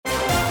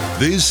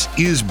This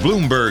is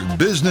Bloomberg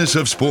Business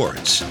of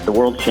Sports. The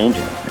world's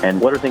changing,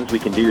 and what are things we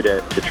can do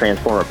to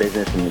transform our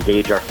business and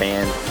engage our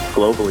fans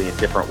globally in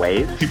different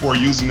ways? People are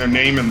using their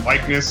name and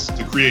likeness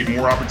to create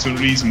more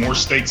opportunities, more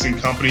stakes in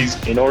companies.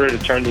 In order to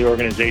turn the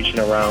organization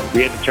around,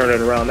 we had to turn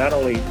it around not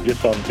only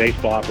just on the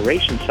baseball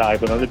operations side,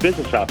 but on the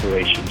business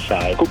operations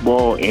side.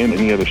 Football and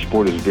any other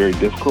sport is very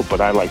difficult,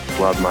 but I like to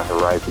broaden my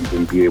horizons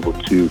and be able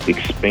to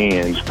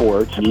expand.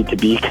 Sports need to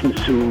be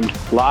consumed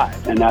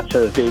live, and that's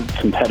a big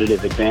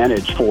competitive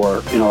advantage for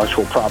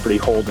intellectual property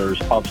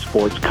holders of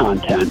sports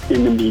content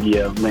in the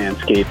media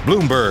landscape.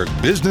 Bloomberg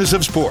Business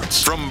of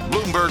Sports from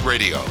Bloomberg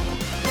Radio.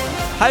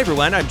 Hi,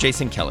 everyone. I'm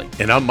Jason Kelly.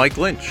 And I'm Mike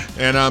Lynch.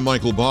 And I'm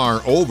Michael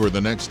Barr. Over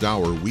the next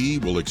hour, we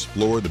will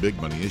explore the big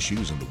money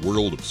issues in the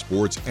world of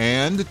sports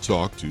and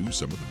talk to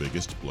some of the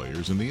biggest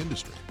players in the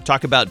industry.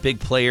 Talk about big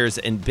players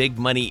and big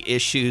money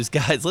issues.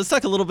 Guys, let's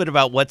talk a little bit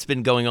about what's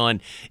been going on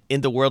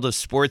in the world of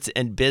sports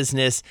and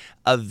business.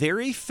 A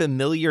very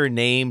familiar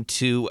name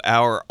to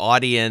our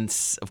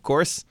audience, of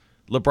course,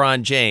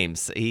 LeBron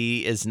James.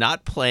 He is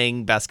not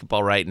playing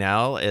basketball right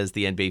now as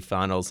the NBA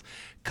Finals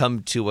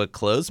come to a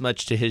close,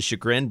 much to his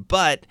chagrin.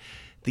 But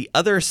the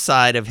other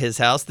side of his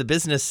house, the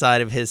business side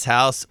of his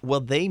house,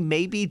 well, they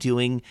may be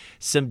doing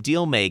some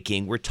deal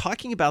making. We're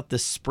talking about the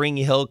Spring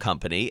Hill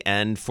Company.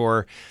 And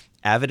for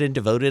avid and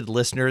devoted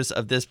listeners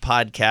of this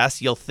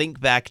podcast, you'll think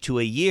back to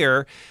a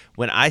year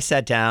when I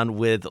sat down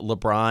with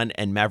LeBron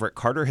and Maverick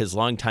Carter, his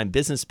longtime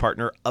business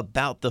partner,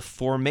 about the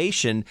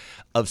formation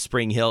of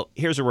Spring Hill.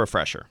 Here's a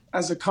refresher.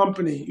 As a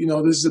company,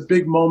 this is a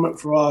big moment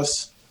for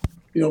us.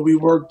 We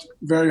worked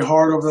very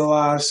hard over the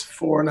last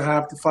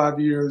 4.5 to 5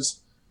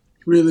 years,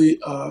 really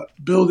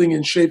building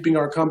and shaping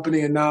our company.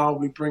 And now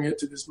we bring it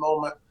to this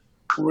moment.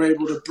 We're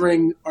able to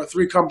bring our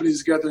three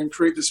companies together and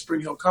create the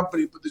Spring Hill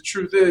Company. But the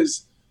truth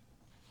is,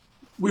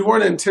 we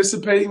weren't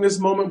anticipating this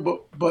moment,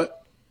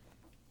 but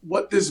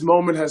what this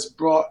moment has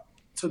brought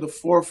to the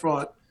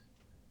forefront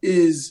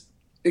is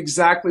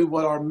exactly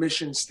what our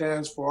mission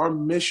stands for. Our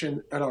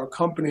mission at our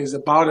company is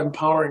about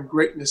empowering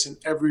greatness in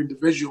every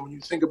individual. When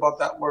you think about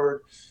that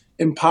word,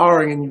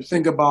 empowering, and you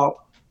think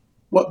about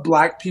what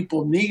Black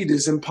people need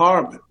is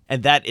empowerment.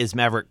 And that is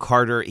Maverick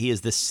Carter. He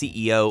is the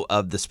CEO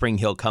of the Spring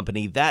Hill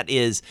Company. That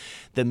is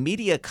the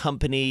media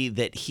company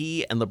that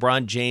he and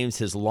LeBron James,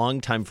 his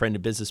longtime friend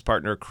and business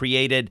partner,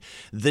 created.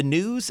 The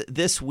news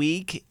this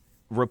week,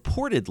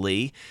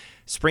 reportedly,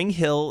 Spring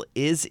Hill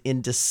is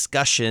in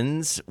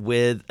discussions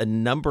with a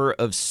number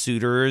of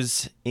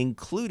suitors,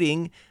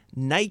 including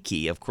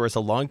Nike, of course,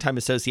 a longtime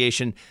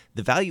association.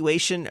 The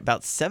valuation,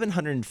 about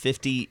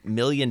 $750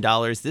 million.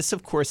 This,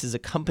 of course, is a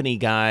company,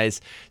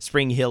 guys,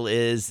 Spring Hill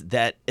is,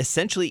 that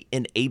essentially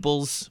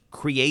enables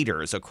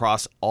creators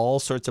across all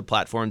sorts of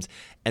platforms.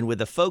 And with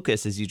a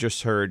focus, as you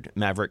just heard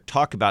Maverick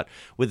talk about,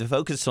 with a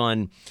focus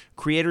on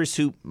creators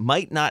who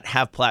might not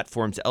have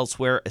platforms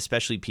elsewhere,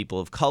 especially people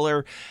of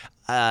color.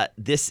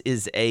 This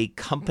is a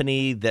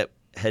company that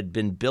had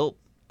been built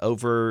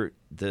over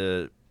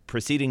the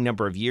preceding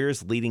number of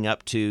years leading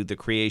up to the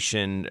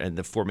creation and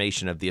the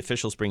formation of the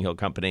official Spring Hill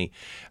Company,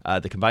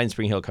 the combined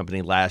Spring Hill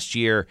Company last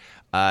year.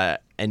 And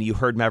you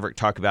heard Maverick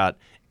talk about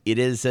it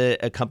is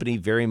a company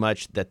very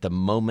much that the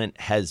moment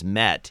has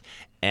met.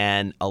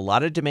 And a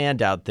lot of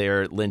demand out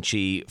there,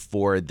 Lynchy,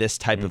 for this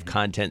type of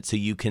content, so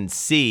you can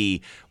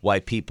see why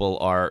people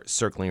are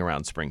circling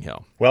around Spring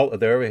Hill. Well,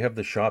 there we have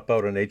the shop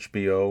out on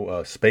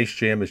HBO. Space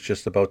Jam is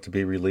just about to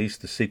be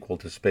released, the sequel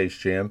to Space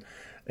Jam.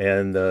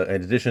 And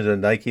in addition to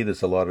Nike,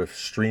 there's a lot of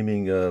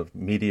streaming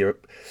media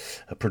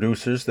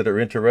producers that are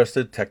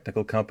interested.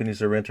 Technical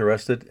companies are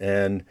interested.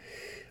 And,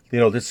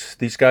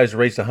 these guys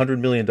raised $100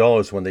 million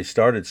when they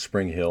started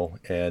Spring Hill.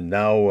 And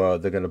now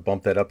they're going to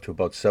bump that up to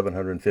about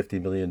 $750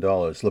 million.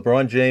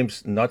 LeBron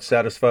James, not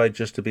satisfied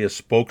just to be a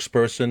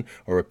spokesperson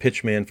or a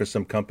pitchman for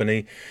some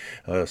company,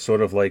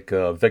 sort of like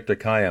Victor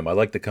Kiam. I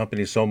like the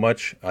company so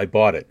much, I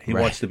bought it. He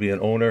wants to be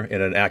an owner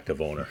and an active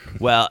owner.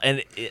 Well,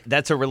 and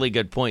that's a really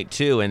good point,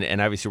 too.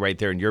 And obviously right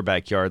there in your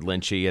backyard,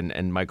 Lynchy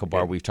and Michael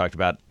Barr, we've talked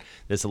about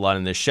this a lot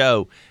in this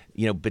show.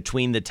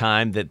 Between the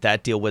time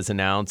that deal was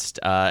announced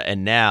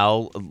and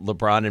now,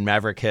 LeBron and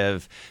Maverick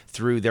have,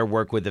 through their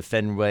work with the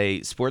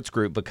Fenway Sports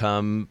Group,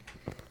 become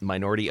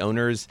minority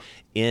owners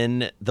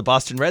in the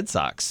Boston Red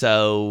Sox.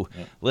 So,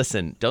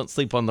 listen, don't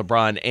sleep on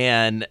LeBron.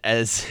 And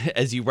as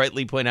you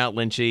rightly point out,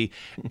 Lynchy,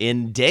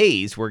 in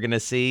days we're going to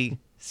see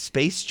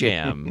Space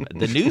Jam,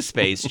 the new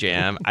Space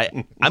Jam.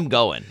 I'm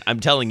going. I'm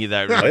telling you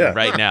that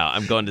right now.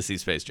 I'm going to see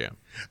Space Jam.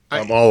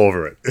 I'm all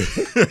over it.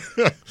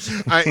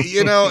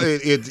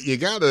 You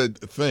got to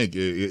think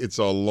it's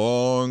a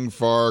long,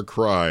 far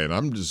cry. And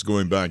I'm just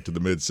going back to the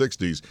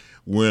mid-'60s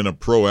when a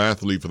pro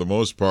athlete, for the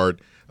most part,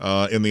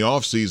 in the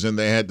offseason,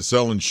 they had to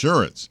sell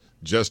insurance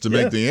just to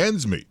make the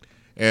ends meet.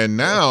 And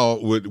now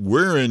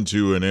we're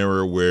into an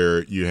era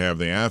where you have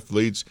the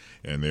athletes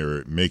and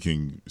they're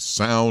making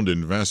sound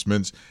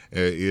investments.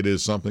 It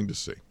is something to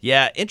see.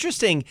 Yeah,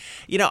 interesting.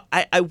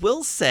 I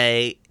will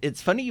say,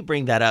 it's funny you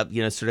bring that up,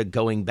 sort of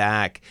going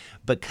back.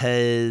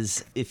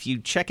 because if you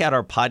check out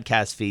our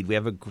podcast feed, we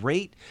have a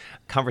great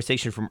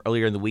conversation from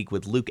earlier in the week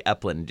with Luke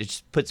Epplin. It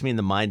just puts me in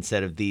the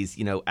mindset of these,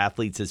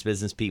 athletes as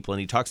business people.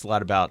 And he talks a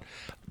lot about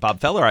Bob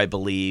Feller, I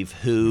believe,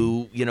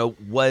 who,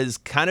 was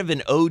kind of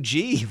an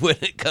OG when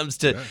it comes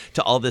to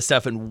all this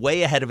stuff and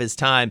way ahead of his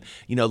time.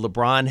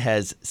 LeBron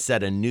has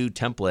set a new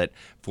template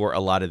for a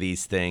lot of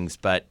these things.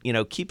 But,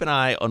 keep an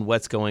eye on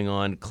what's going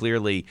on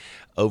clearly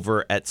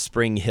over at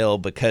Spring Hill,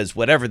 because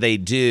whatever they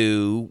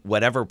do,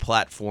 whatever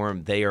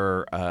platform they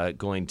are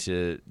going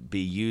to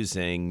be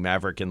using,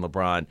 Maverick and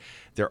LeBron,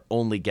 they're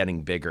only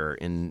getting bigger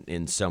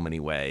in so many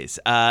ways.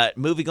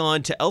 Moving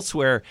on to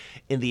elsewhere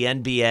in the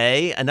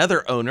NBA,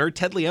 another owner,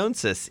 Ted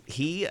Leonsis,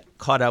 he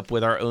caught up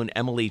with our own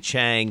Emily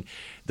Chang.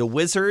 The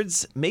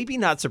Wizards, maybe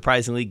not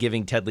surprisingly,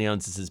 giving Ted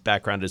Leonsis'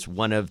 background as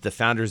one of the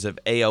founders of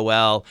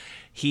AOL.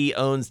 He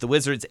owns the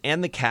Wizards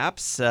and the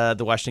Caps, the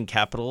Washington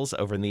Capitals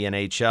over in the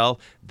NHL.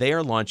 They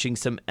are launching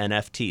some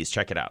NFTs.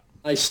 Check it out.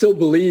 I still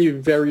believe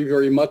very,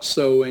 very much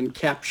so in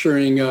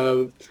capturing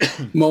of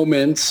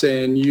moments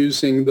and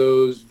using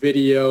those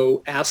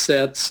video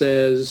assets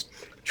as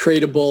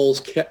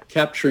tradables,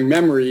 capturing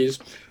memories.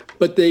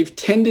 But they've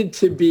tended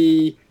to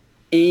be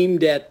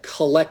aimed at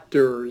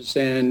collectors,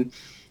 and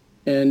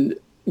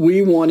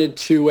we wanted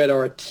to, at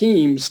our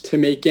teams, to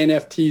make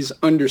NFTs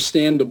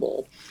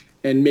understandable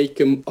and make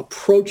them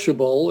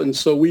approachable. And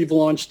so we've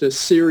launched a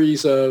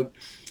series of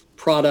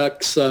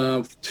products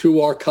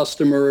to our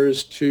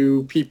customers,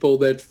 to people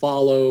that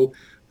follow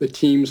the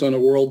teams on a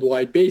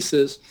worldwide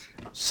basis.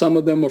 Some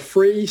of them are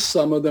free,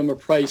 some of them are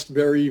priced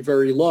very,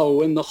 very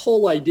low. And the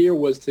whole idea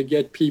was to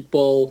get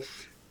people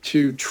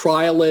to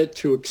trial it,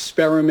 to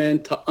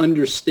experiment, to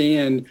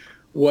understand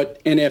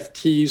what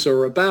NFTs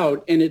are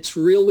about. And it's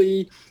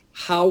really,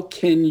 how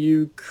can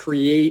you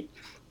create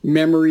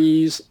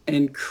memories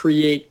and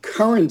create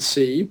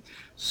currency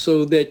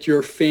so that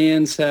your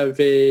fans have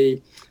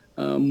a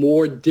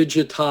more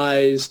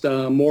digitized,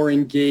 more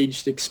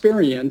engaged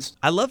experience.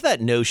 I love that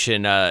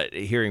notion,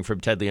 hearing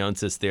from Ted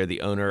Leonsis there,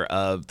 the owner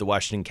of the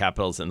Washington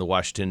Capitals and the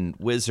Washington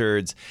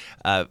Wizards,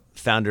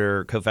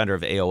 co-founder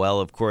of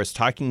AOL, of course,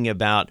 talking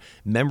about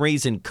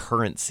memories and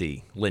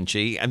currency,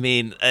 Lynchy. I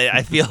mean,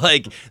 I feel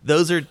like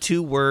those are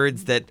two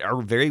words that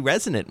are very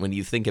resonant when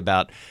you think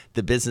about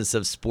the business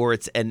of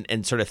sports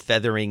and sort of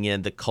feathering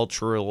in the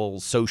cultural,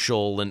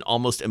 social, and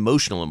almost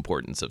emotional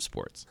importance of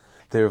sports.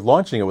 They're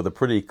launching it with a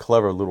pretty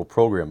clever little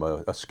program,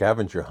 a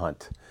scavenger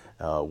hunt,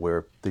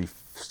 where the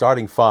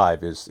starting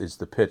five is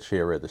the pitch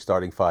here at the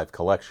starting five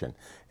collection.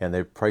 And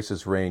their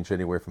prices range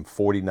anywhere from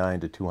 $49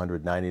 to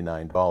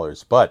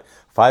 $299. But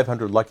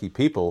 500 lucky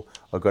people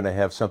are going to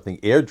have something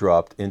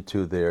airdropped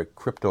into their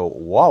crypto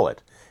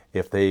wallet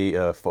if they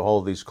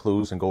follow these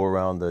clues and go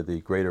around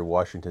the greater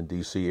Washington,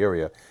 D.C.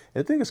 area.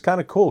 And I think it's kind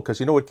of cool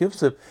because, it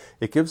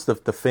gives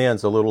the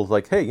fans a little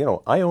like, hey,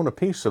 I own a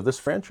piece of this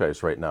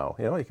franchise right now.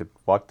 You could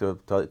walk to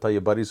tell your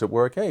buddies at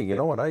work, hey, you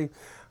know what,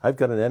 I've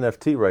got an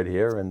NFT right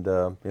here, and,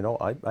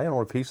 I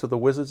own a piece of the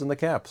Wizards and the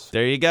Caps.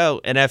 There you go.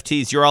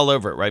 NFTs, you're all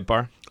over it, right,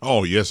 Barr?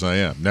 Oh, yes, I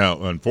am.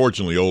 Now,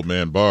 unfortunately, old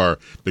man Barr,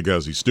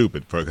 because he's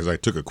stupid, because I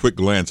took a quick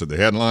glance at the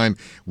headline,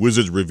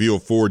 Wizards reveal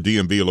 4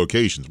 DMV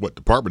locations. What,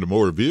 Department of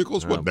Motor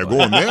Vehicles? What, they're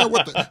going there?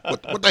 What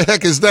the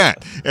heck is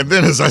that? And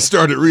then as I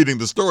started reading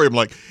the story, I'm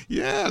like,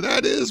 yeah,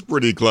 that is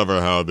pretty clever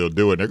how they'll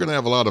do it. They're going to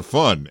have a lot of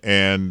fun.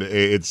 And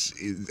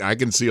I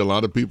can see a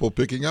lot of people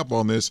picking up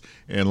on this.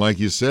 And like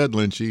you said,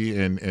 Lynchy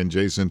and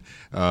Jason,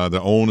 to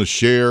own a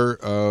share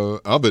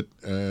of it,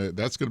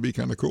 that's going to be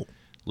kind of cool.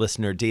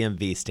 Listener,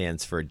 DMV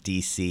stands for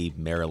D.C.,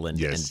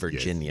 Maryland, and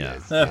Virginia.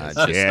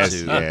 Yes.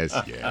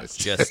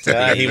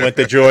 He went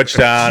to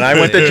Georgetown. I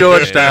went to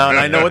Georgetown.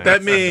 I know what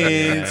that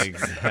means. Yeah,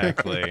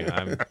 exactly.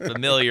 I'm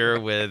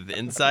familiar with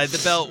inside the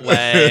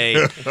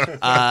Beltway.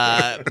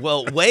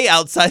 Well, way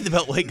outside the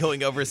Beltway,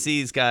 going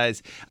overseas,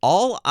 guys.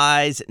 All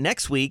eyes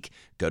next week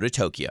go to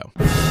Tokyo.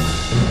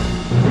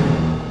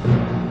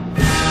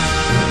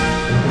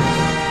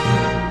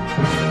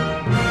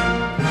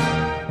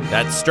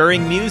 That's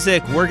stirring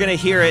music. We're going to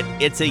hear it.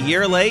 It's a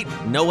year late.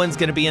 No one's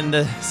going to be in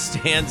the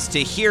stands to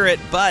hear it,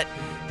 but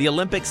the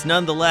Olympics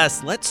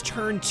nonetheless. Let's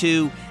turn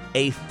to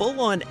a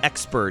full-on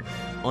expert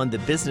on the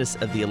business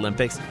of the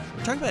Olympics.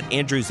 We're talking about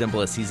Andrew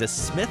Zimbalist. He's a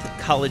Smith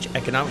College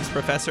economics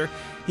professor.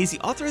 He's the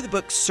author of the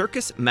book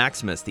Circus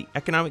Maximus, the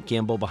economic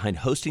gamble behind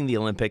hosting the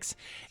Olympics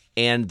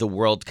and the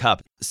World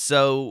Cup.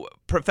 So,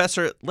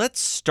 Professor, let's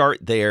start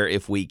there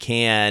if we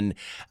can.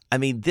 I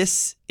mean,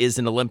 this is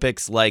an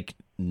Olympics like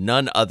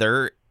none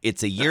other.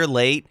 It's a year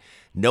late.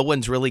 No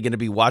one's really going to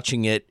be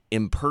watching it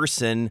in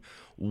person.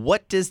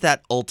 What does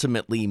that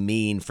ultimately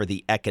mean for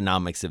the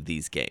economics of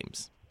these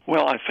games?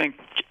 Well, I think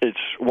it's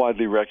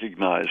widely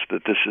recognized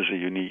that this is a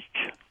unique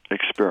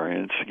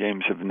experience.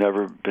 Games have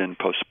never been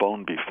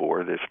postponed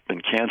before. They've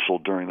been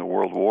canceled during the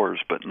World Wars,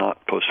 but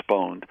not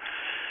postponed.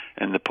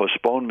 And the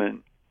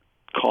postponement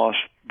cost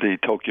the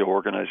Tokyo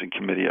Organizing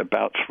Committee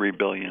about $3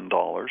 billion.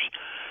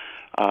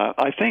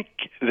 I think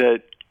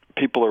that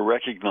people are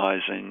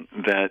recognizing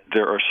that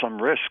there are some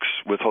risks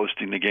with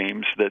hosting the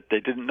games that they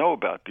didn't know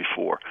about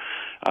before.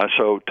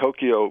 So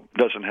Tokyo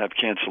doesn't have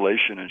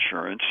cancellation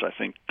insurance. I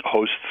think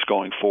hosts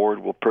going forward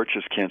will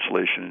purchase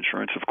cancellation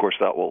insurance. Of course,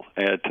 that will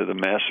add to the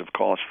massive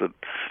costs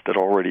that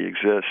already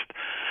exist.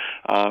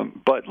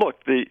 But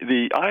look,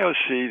 the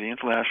IOC, the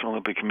International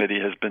Olympic Committee,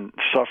 has been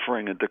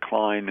suffering a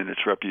decline in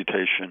its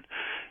reputation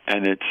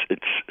and its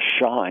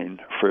shine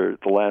for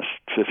the last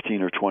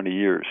 15 or 20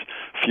 years.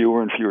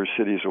 Fewer and fewer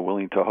cities are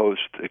willing to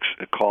host.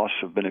 Costs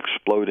have been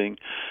exploding.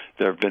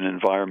 There have been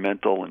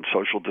environmental and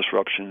social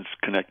disruptions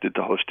connected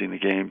to hosting the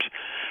games.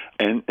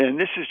 And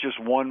this is just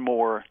one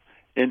more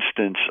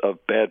instance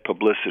of bad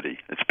publicity.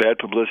 It's bad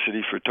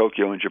publicity for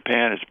Tokyo and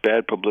Japan. It's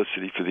bad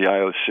publicity for the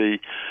IOC.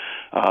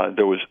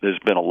 There's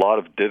been a lot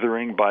of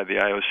dithering by the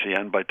IOC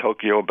and by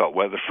Tokyo about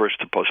whether first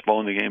to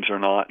postpone the games or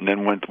not, and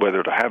then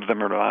whether to have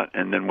them or not,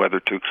 and then whether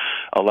to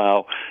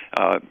allow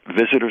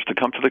visitors to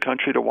come to the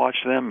country to watch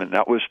them, and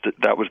that was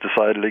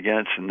decided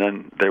against. And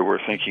then they were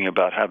thinking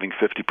about having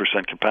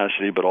 50%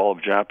 capacity, but all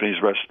of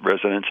Japanese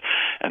residents,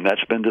 and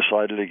that's been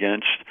decided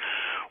against.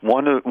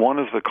 One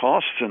of the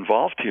costs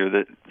involved here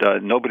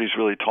that nobody's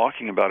really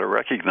talking about or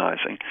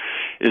recognizing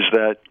is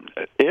that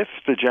if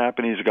the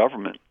Japanese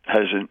government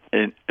has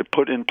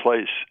put in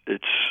place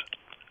its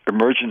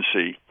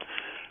emergency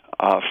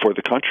for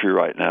the country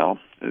right now,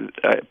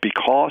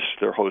 because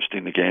they're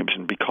hosting the games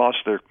and because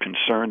they're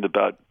concerned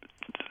about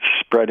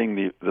spreading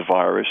the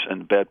virus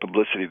and bad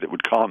publicity that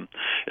would come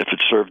if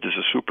it served as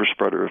a super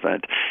spreader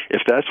event,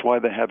 if that's why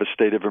they have a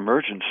state of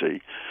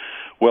emergency,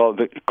 well,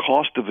 the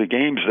cost of the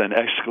games then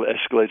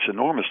escalates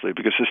enormously,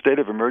 because the state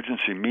of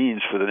emergency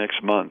means for the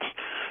next month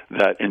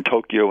that in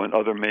Tokyo and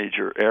other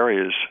major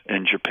areas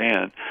in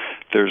Japan,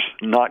 there's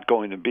not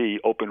going to be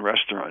open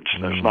restaurants.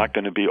 There's not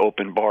going to be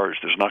open bars.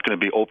 There's not going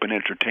to be open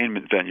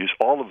entertainment venues.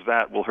 All of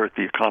that will hurt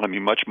the economy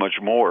much, much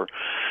more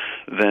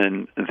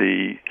than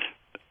the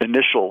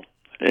initial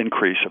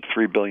increase of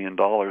 $3 billion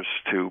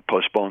to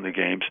postpone the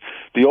games.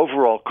 The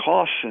overall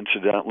costs,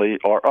 incidentally,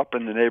 are up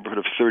in the neighborhood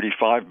of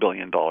 $35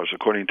 billion,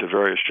 according to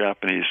various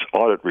Japanese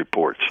audit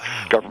reports,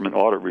 government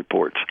audit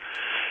reports.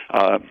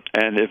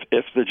 And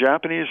if the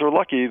Japanese are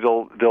lucky,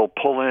 they'll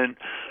pull in,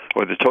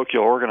 or the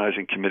Tokyo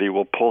Organizing Committee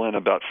will pull in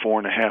about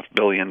 $4.5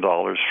 billion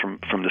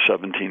from the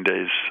 17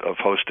 days of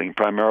hosting,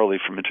 primarily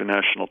from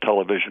international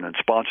television and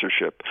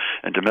sponsorship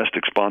and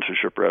domestic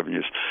sponsorship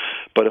revenues.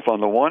 But if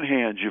on the one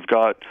hand you've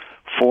got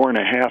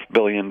 $4.5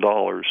 billion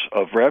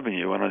of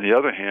revenue, and on the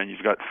other hand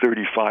you've got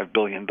 $35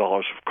 billion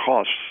of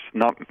costs,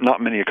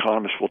 not many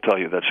economists will tell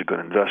you that's a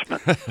good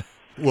investment.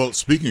 Well,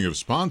 speaking of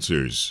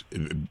sponsors,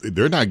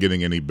 they're not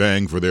getting any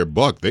bang for their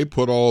buck. They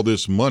put all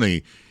this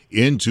money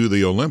into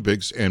the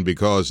Olympics, and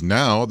because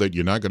now that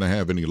you're not going to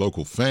have any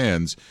local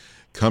fans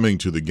coming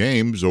to the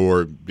games,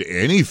 or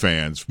any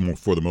fans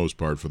for the most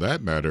part for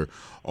that matter,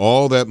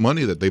 all that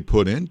money that they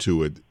put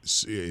into it,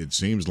 it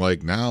seems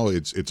like now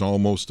it's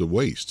almost a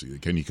waste.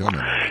 Can you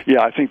comment on that?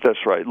 Yeah, I think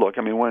that's right. Look,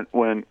 I mean,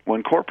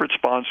 when corporate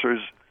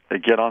sponsors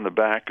get on the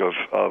back of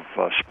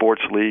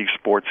sports leagues,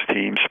 sports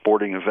teams,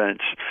 sporting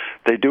events,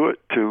 they do it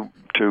to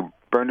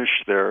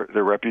burnish their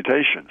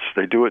reputations.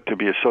 They do it to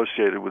be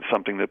associated with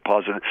something that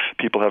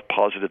people have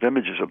positive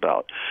images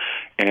about.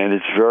 And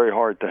it's very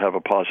hard to have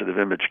a positive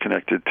image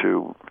connected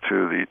to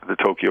the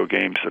Tokyo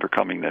Games that are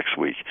coming next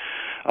week.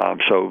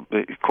 So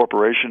the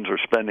corporations are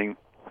spending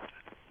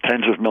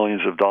tens of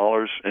millions of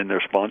dollars in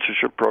their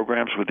sponsorship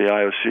programs with the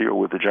IOC or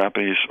with the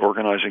Japanese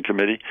Organizing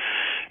Committee.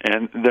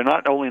 And they're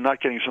not only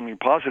not getting something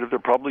positive, they're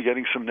probably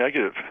getting some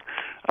negative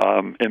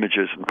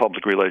images and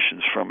public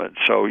relations from it.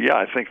 So, yeah,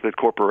 I think that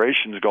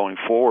corporations going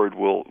forward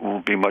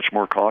will be much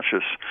more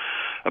cautious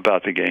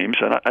about the games.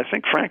 And I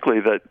think,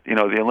 frankly, that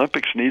the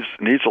Olympics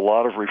needs a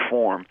lot of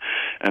reform.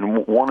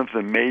 And one of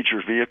the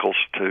major vehicles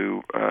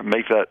to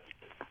make that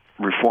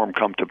reform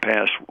come to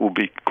pass will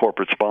be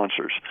corporate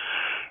sponsors,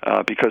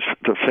 because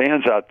the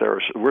fans out there,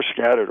 we're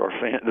scattered.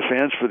 The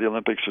fans for the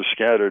Olympics are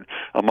scattered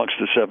amongst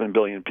the 7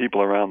 billion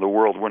people around the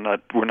world. We're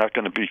not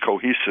going to be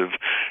cohesive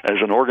as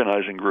an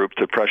organizing group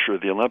to pressure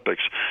the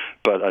Olympics,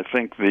 but I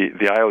think the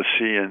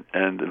IOC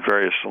and the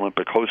various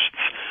Olympic hosts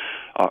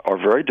are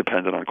very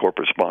dependent on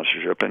corporate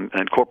sponsorship,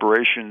 and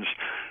corporations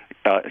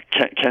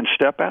can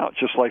step out,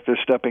 just like they're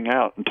stepping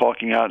out and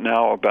talking out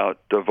now about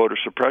the voter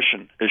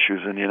suppression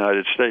issues in the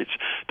United States.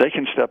 They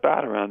can step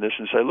out around this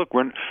and say, look,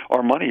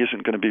 our money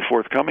isn't going to be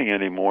forthcoming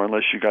anymore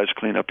unless you guys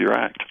clean up your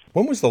act.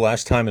 When was the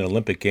last time an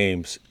Olympic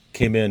Games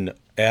came in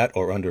at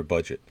or under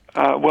budget?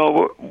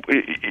 Well,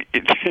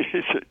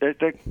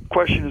 that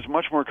question is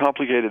much more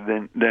complicated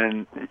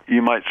than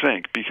you might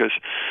think, because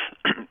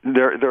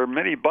there are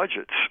many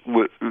budgets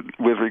with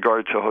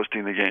regard to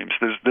hosting the games.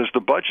 There's the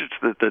budgets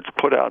that's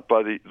put out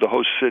by the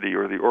host city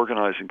or the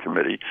organizing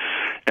committee,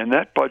 and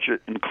that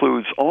budget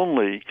includes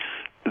only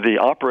the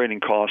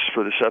operating costs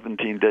for the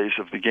 17 days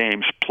of the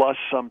games, plus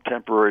some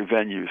temporary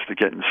venues to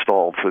get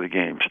installed for the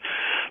games.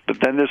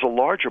 But then there's a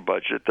larger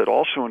budget that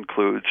also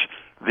includes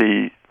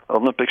the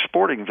Olympic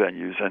sporting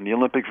venues and the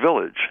Olympic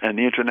Village and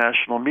the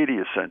International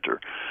Media Center.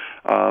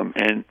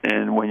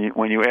 And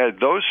when you add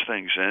those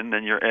things in,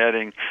 then you're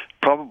adding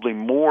probably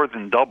more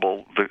than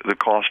double the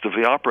cost of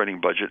the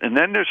operating budget. And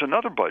then there's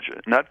another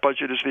budget, and that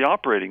budget is the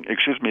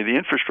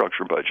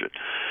infrastructure budget.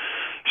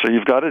 So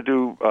you've got to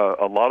do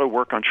a lot of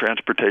work on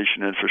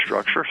transportation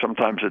infrastructure.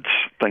 Sometimes it's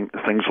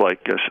things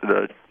like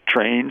the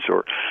trains,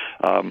 or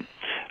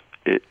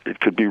it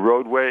could be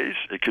roadways.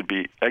 It could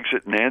be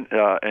exit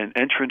and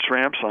entrance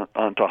ramps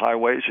onto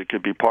highways. It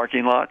could be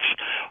parking lots.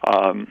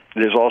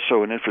 There's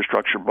also an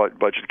infrastructure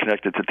budget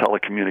connected to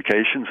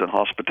telecommunications and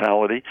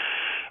hospitality.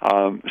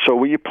 So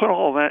when you put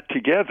all that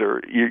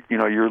together,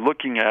 you're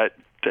looking at,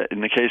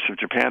 in the case of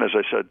Japan, as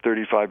I said,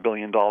 $35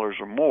 billion or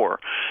more.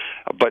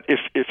 But if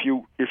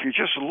you're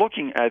just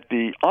looking at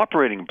the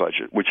operating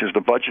budget, which is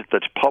the budget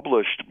that's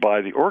published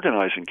by the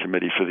organizing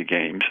committee for the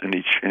games in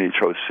each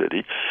host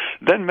city,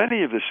 then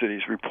many of the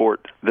cities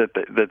report that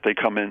they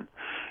come in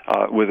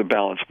with a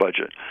balanced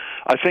budget.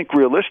 I think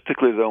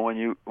realistically, though,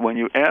 when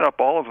you add up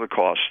all of the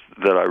costs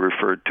that I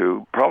referred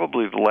to,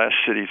 probably the last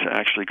city to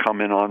actually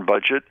come in on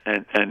budget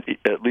and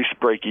at least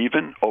break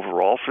even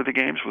overall for the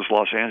games was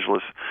Los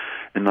Angeles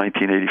in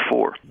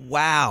 1984.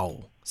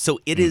 Wow. So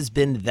it has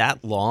been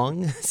that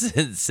long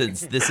since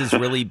this has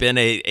really been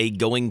a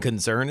going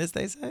concern, as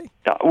they say?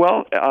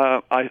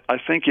 I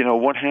think,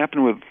 what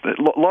happened with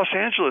Los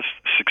Angeles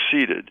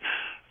succeeded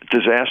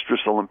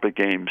disastrous Olympic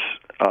Games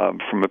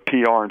from a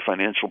PR and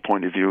financial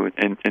point of view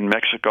in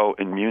Mexico,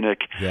 in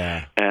Munich,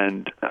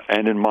 and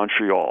in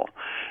Montreal.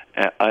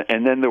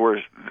 And then there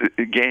were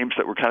games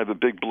that were kind of a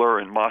big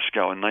blur in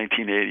Moscow in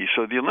 1980.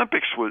 So the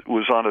Olympics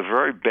was on a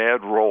very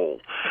bad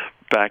roll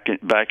back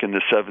in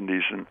the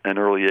 70s and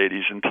early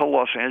 80s until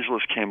Los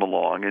Angeles came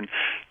along. And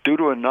due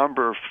to a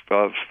number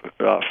of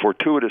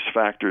fortuitous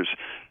factors,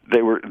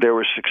 they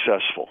were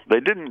successful.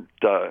 They didn't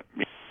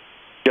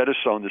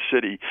jettison the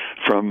city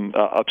from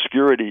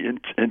obscurity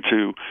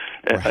into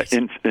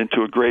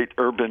a great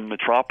urban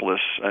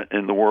metropolis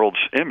in the world's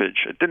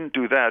image. It didn't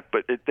do that,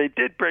 but they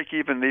did break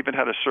even. They even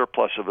had a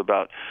surplus of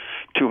about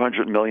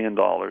 $200 million.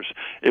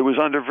 It was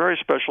under very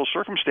special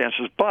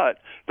circumstances, but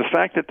the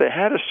fact that they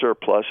had a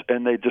surplus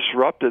and they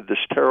disrupted this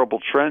terrible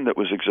trend that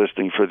was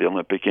existing for the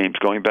Olympic Games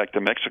going back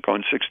to Mexico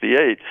in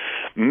 '68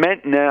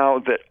 meant now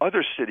that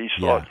other cities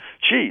thought,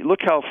 gee,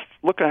 look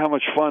at how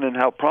much fun and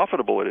how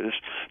profitable it is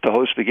to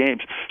host the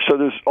games. So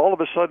there's all of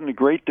a sudden a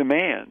great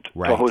demand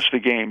to host the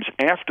games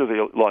after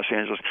the Los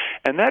Angeles,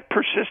 and that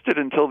persisted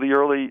until the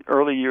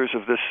early years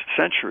of this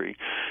century.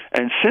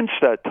 And since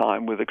that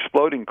time, with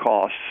exploding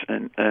costs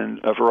and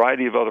a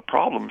variety of other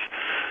problems,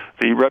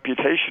 the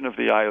reputation of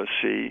the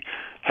IOC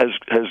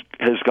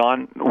has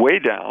gone way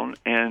down,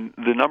 and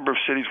the number of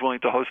cities willing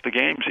to host the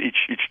games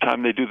each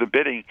time they do the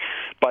bidding,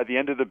 by the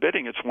end of the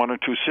bidding, it's one or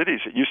two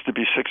cities. It used to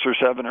be 6 or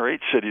 7 or 8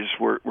 cities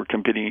were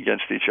competing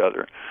against each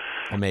other.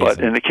 Amazing. But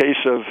in the case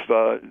of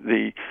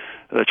the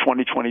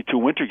 2022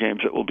 Winter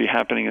Games that will be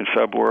happening in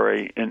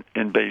February in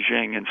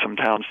Beijing and some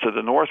towns to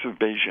the north of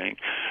Beijing,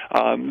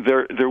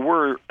 there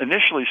were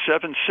initially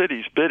 7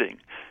 cities bidding.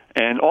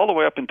 And all the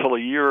way up until a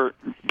year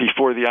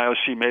before the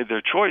IOC made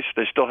their choice,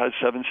 they still had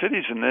 7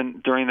 cities. And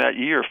then during that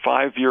year,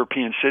 5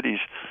 European cities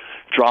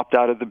dropped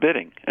out of the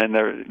bidding. And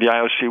the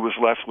IOC was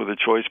left with a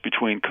choice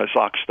between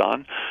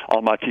Kazakhstan,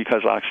 Almaty,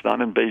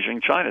 Kazakhstan, and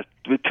Beijing, China.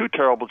 With 2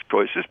 terrible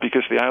choices,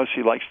 because the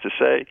IOC likes to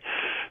say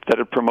that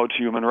it promotes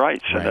human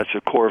rights, and that's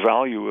a core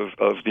value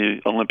of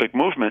the Olympic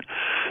movement.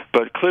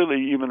 But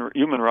clearly,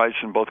 human rights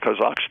in both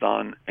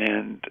Kazakhstan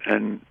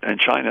and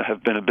China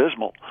have been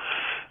abysmal.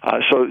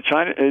 So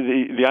China,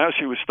 the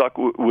IOC was stuck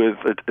with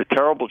a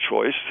terrible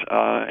choice,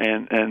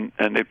 and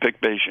they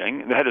picked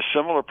Beijing. They had a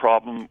similar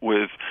problem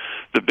with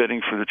the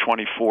bidding for the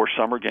 24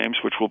 Summer Games,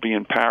 which will be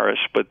in Paris.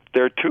 But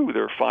there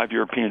are 5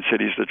 European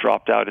cities that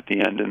dropped out at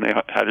the end, and they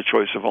had a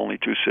choice of only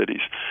 2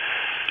 cities.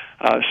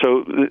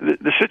 So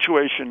the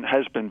situation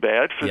has been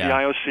bad for the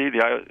IOC.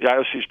 The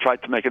IOC's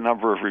tried to make a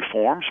number of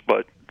reforms,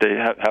 but they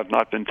have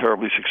not been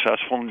terribly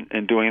successful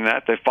in doing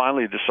that. They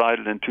finally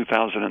decided in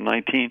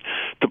 2019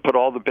 to put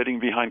all the bidding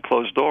behind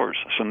closed doors,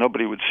 so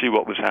nobody would see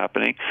what was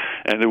happening,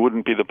 and there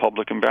wouldn't be the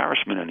public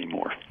embarrassment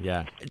anymore.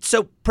 Yeah.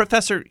 So,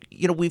 Professor,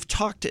 we've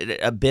talked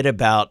a bit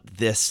about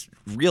this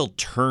real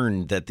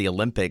turn that the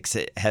Olympics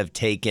have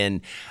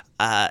taken.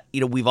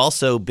 We've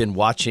also been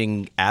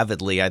watching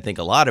avidly, I think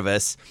a lot of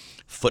us,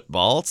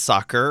 football,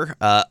 soccer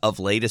of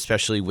late,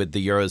 especially with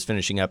the Euros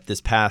finishing up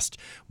this past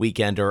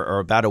weekend or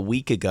about a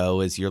week ago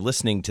as you're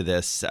listening to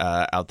this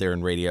out there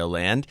in Radio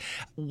Land.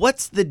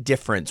 What's the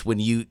difference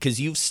because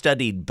you've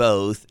studied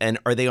both, and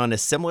are they on a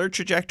similar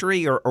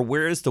trajectory, or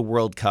where is the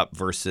World Cup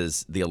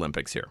versus the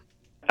Olympics here?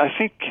 I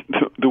think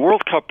the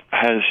World Cup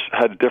has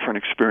had a different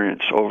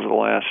experience over the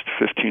last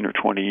 15 or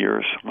 20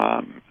 years.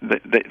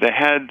 They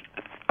had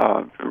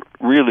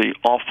really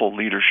awful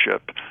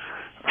leadership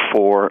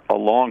for a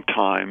long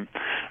time,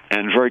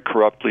 and very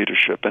corrupt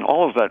leadership, and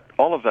all of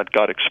that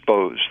got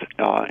exposed,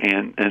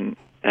 and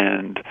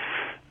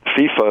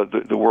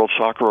FIFA, the World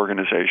Soccer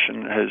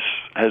Organization,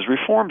 has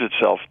reformed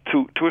itself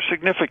to a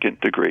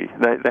significant degree.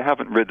 They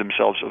haven't rid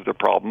themselves of the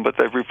problem, but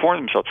they've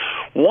reformed themselves.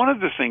 One of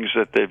the things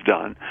that they've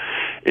done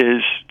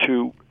is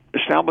to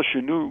establish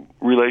a new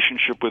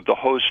relationship with the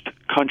host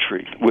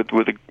country. With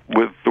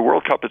the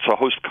World Cup, it's a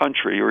host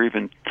country, or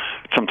even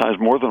sometimes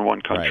more than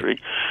one country.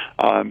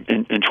 Right.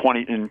 In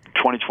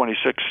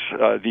 2026,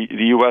 the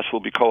U.S. will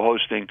be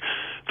co-hosting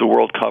the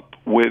World Cup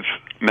with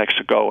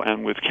Mexico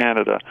and with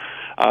Canada.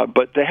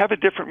 But they have a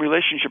different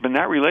relationship, and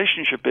that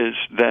relationship is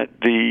that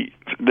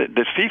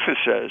that FIFA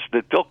says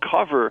that they'll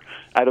cover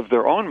out of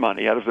their own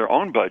money, out of their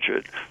own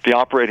budget, the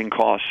operating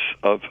costs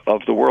of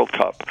the World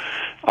Cup.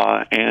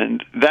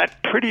 And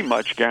that pretty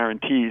much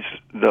guarantees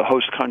the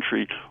host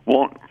country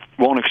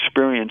won't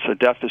experience a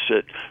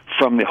deficit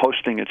from the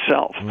hosting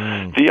itself.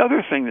 The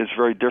other thing that's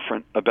very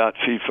different about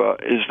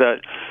FIFA is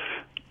that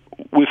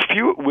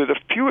with a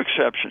few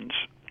exceptions,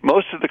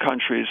 most of the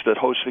countries that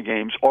host the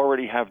games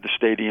already have the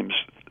stadiums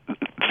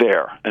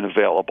there and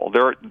available.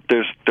 There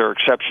are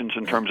exceptions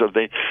in terms of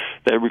they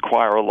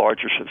require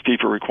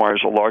FIFA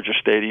requires a larger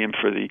stadium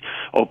for the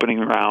opening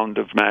round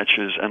of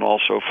matches and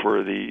also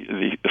for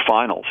the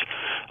finals.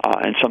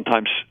 And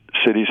sometimes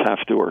cities have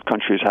to, or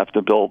countries have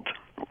to build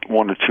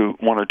one or two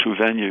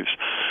venues.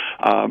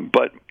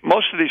 But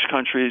most of these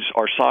countries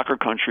are soccer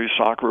countries.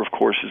 Soccer, of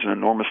course, is an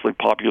enormously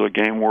popular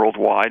game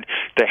worldwide.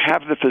 They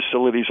have the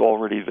facilities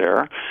already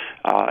there,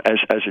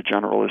 as a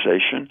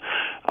generalization,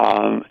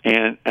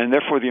 and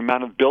therefore the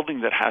amount of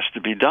building that has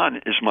to be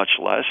done is much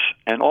less.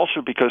 And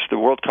also because the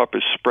World Cup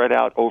is spread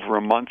out over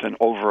a month and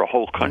over a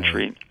whole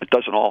country, it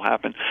doesn't all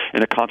happen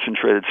in a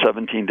concentrated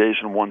 17 days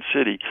in one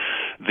city.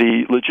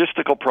 The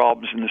logistical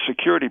problems and the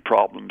security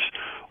problems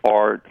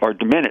are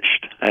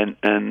diminished and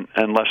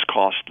less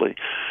costly.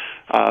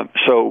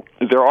 So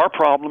there are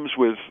problems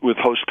with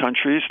host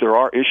countries. There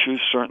are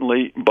issues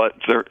certainly, but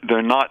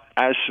they're not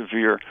as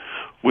severe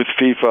with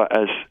FIFA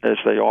as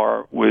they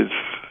are with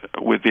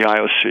the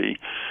IOC.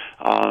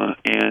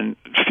 And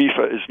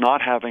FIFA is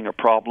not having a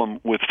problem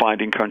with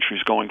finding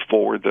countries going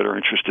forward that are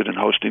interested in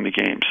hosting the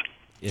games.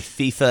 If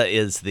FIFA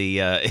is the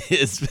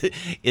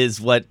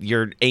is what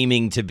you're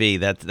aiming to be,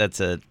 that's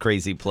a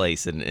crazy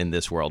place in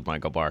this world,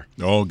 Michael Barr.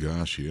 Oh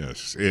gosh,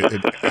 yes.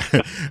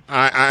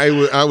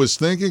 I was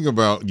thinking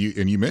about you,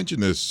 and you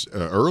mentioned this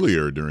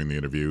earlier during the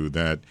interview,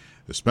 that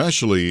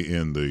especially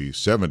in the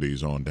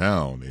 70s on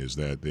down, is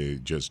that there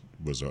just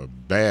was a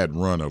bad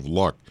run of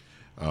luck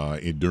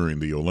during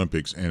the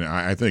Olympics, and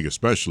I think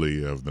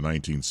especially of the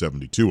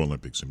 1972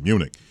 Olympics in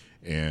Munich.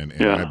 And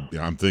yeah.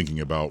 I'm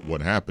thinking about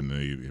what happened.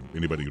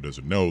 Anybody who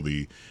doesn't know,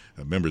 the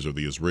members of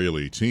the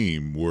Israeli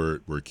team were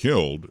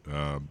killed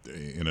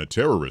in a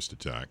terrorist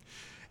attack.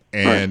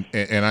 And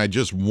I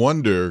just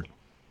wonder,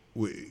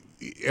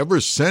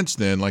 ever since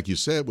then, like you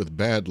said, with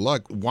bad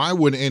luck, why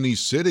would any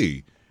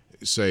city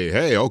say,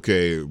 hey,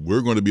 okay,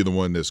 we're going to be the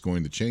one that's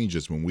going to change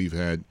this when we've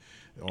had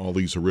all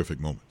these horrific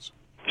moments?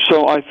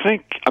 So I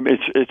think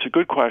it's a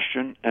good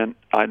question, and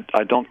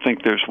I don't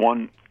think there's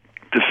one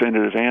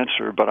definitive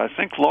answer, but I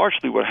think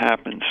largely what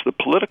happens, the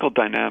political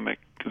dynamic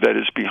that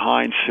is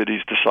behind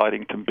cities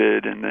deciding to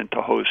bid and then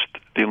to host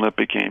the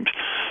Olympic Games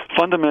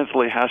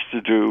fundamentally has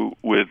to do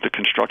with the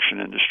construction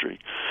industry.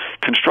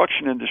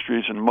 Construction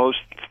industries in most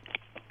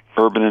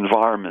urban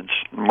environments,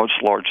 most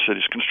large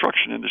cities,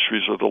 construction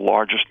industries are the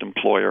largest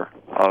employer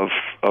of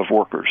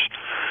workers.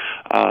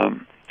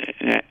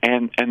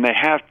 And they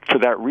have, for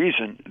that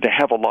reason, they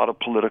have a lot of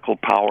political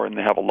power and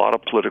they have a lot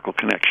of political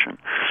connection.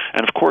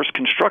 And of course,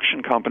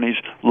 construction companies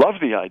love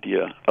the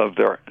idea of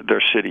their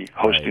city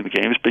hosting the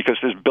games because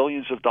there's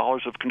billions of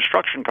dollars of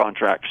construction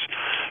contracts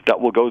that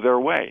will go their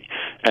way.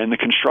 And the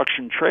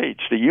construction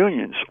trades, the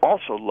unions,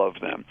 also love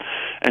them.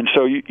 And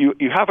so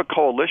you have a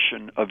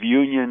coalition of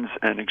unions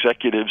and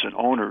executives and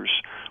owners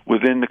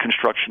within the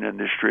construction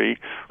industry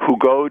who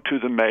go to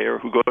the mayor,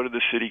 who go to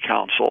the city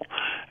council,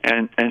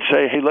 and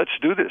say, hey, let's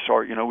do this,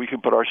 or we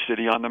can put our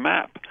city on the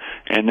map.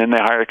 And then they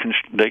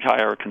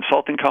hire a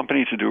consulting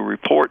company to do a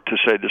report to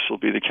say this will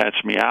be the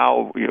cat's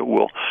meow.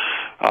 We'll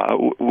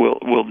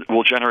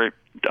generate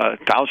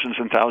thousands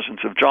and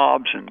thousands of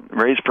jobs and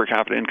raise per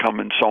capita income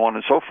and so on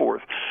and so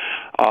forth.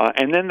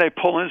 And then they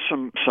pull in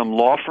some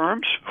law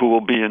firms who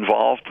will be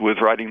involved with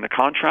writing the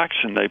contracts,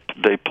 and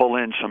they pull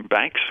in some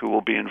banks who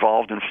will be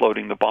involved in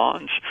floating the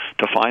bonds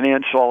to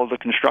finance all of the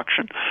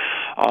construction.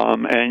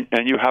 And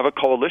you have a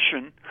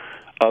coalition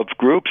of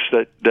groups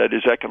that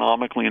is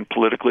economically and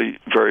politically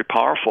very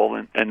powerful,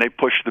 and they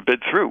push the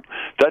bid through.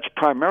 That's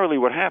primarily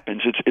what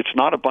happens. It's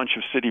not a bunch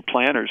of city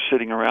planners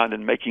sitting around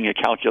and making a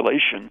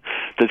calculation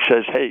that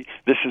says, hey,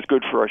 this is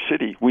good for our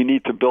city. We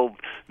need to build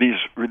these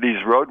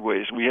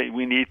roadways.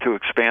 We need to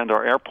expand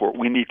our airport.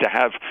 We need to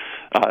have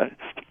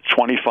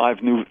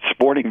 25 new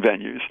sporting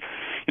venues.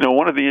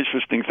 One of the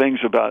interesting things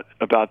about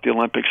the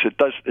Olympics,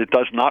 it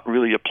does not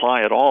really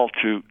apply at all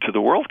to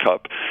the World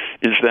Cup,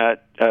 is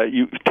that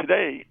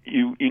today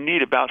you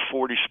need about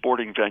 40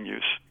 sporting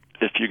venues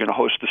if you're going to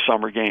host the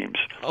Summer Games.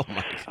 Oh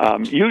my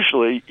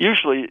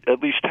usually at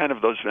least 10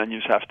 of those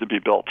venues have to be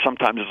built.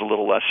 Sometimes it's a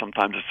little less,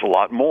 sometimes it's a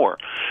lot more.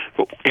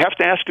 But you have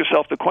to ask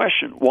yourself the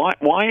question,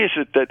 why is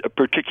it that a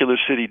particular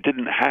city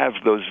didn't have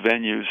those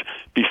venues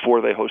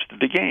before they hosted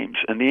the games?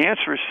 And the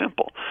answer is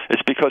simple.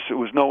 It's because there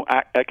was no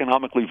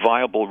economically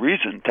viable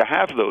reason to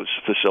have those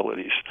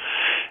facilities.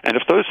 And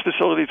if those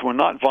facilities were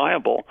not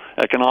viable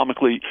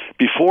economically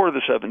before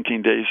the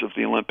 17 days of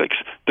the Olympics,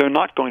 they're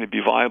not going to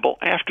be viable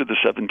after the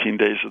 17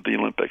 days of the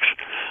Olympics.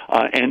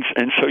 And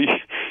so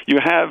you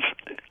have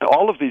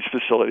all of these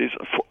facilities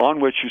on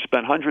which you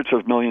spend hundreds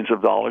of millions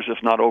of dollars,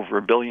 if not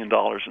over $1 billion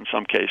in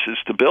some cases,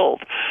 to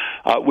build,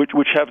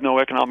 which have no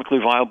economically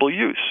viable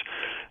use.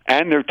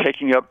 And they're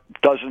taking up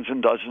dozens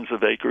and dozens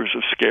of acres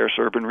of scarce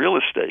urban real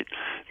estate.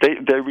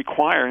 They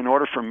require, in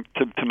order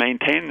to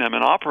maintain them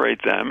and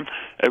operate them,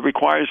 it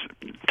requires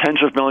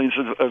tens of millions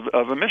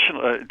of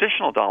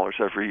additional dollars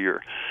every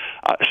year.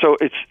 So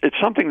it's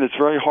something that's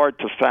very hard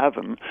to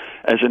fathom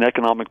as an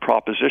economic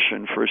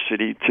proposition for a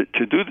city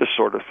to do this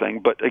sort of thing.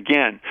 But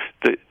again,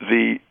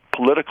 the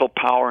political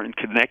power and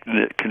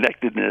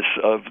connectedness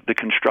of the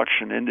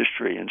construction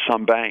industry and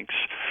some banks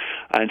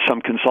and some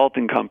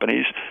consulting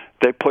companies,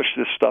 they push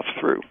this stuff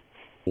through.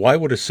 Why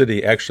would a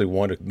city actually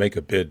want to make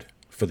a bid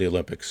for the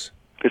Olympics?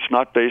 It's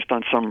not based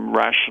on some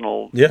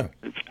rational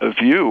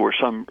view or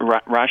some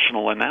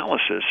rational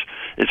analysis.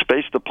 It's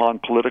based upon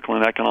political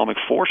and economic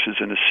forces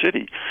in a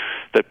city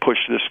that push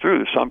this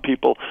through. Some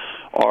people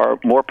are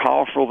more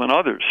powerful than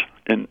others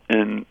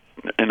in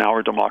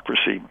our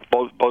democracy,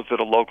 both at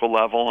a local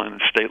level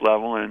and state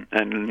level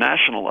and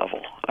national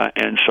level.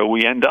 And so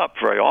we end up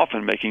very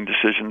often making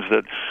decisions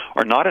that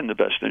are not in the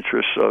best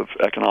interests of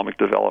economic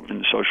development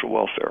and social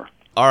welfare.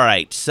 All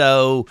right,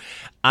 so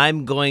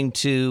I'm going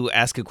to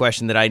ask a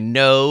question that I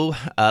know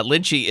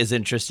Lynchy is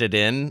interested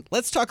in.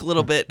 Let's talk a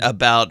little bit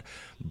about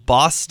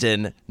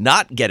Boston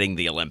not getting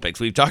the Olympics.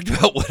 We've talked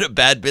about what a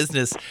bad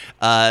business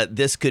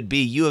this could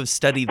be. You have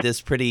studied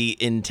this pretty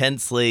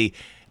intensely.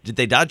 Did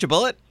they dodge a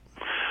bullet?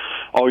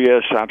 Oh,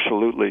 yes,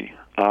 absolutely.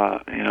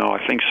 I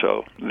think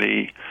so.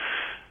 The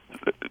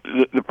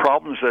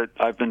problems that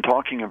I've been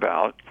talking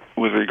about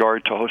with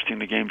regard to hosting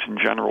the games in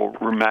general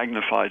were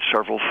magnified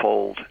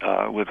several-fold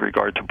with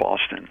regard to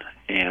Boston.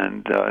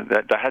 And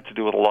that had to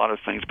do with a lot of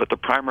things, but the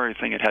primary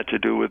thing it had to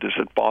do with is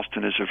that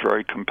Boston is a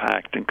very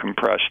compact and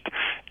compressed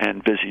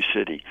and busy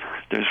city.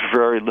 There's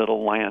very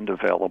little land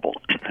available.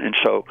 And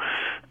so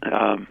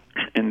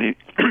in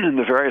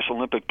the various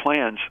Olympic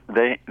plans,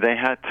 they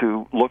had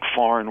to look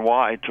far and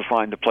wide to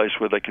find a place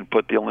where they can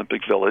put the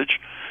Olympic Village.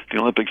 The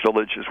Olympic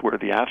Village is where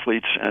the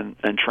athletes and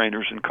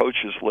trainers and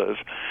coaches live.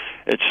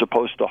 It's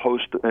supposed to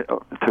host,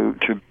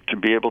 to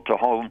be able to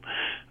home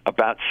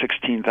about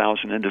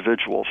 16,000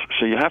 individuals.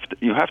 So you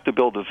have to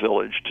build a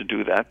village to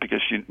do that,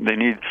 because they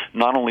need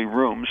not only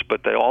rooms,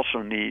 but they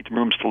also need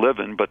rooms to live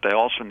in, but they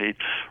also need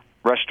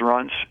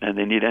restaurants, and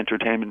they need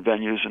entertainment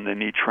venues, and they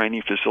need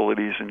training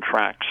facilities and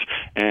tracks,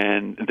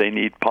 and they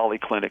need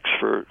polyclinics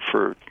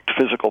for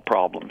physical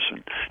problems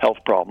and health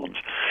problems.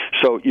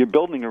 So you're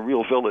building a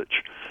real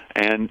village.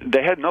 And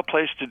they had no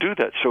place to do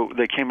that, so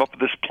they came up with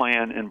this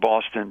plan in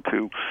Boston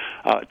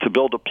to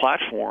build a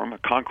platform, a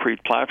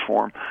concrete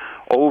platform,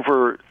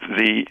 over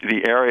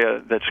the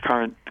area that's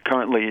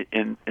currently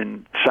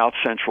in South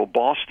Central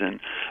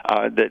Boston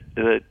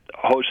that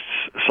hosts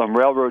some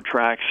railroad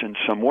tracks and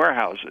some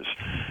warehouses.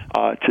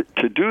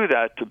 To do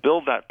that, to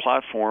build that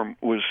platform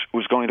was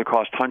going to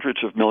cost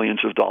hundreds of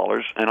millions of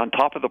dollars, and on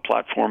top of the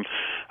platform,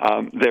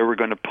 they were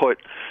going to put.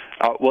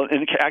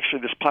 And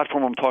actually, this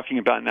platform I'm talking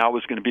about now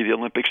was going to be the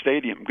Olympic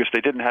Stadium, because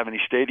they didn't have any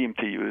stadium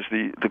to use.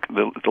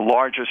 The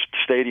largest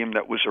stadium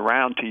that was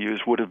around to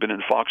use would have been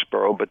in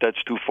Foxborough, but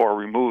that's too far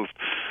removed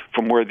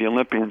from where the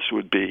Olympians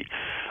would be.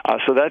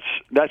 So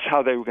that's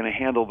how they were going to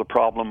handle the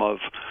problem of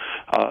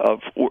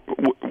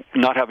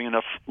not having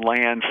enough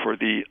land for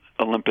the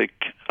Olympic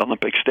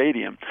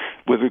Stadium.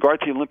 With regard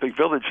to the Olympic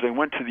Village, they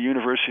went to the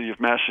University of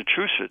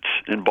Massachusetts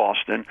in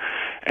Boston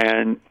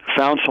and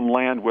found some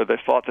land where they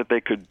thought that they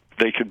could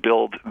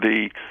build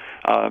the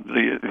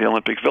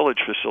Olympic Village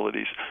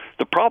facilities.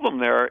 The problem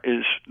there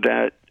is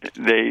that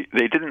they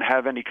didn't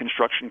have any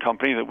construction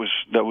company that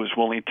was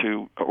willing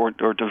to,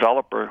 or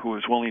developer who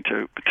was willing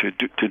to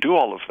do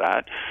all of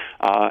that,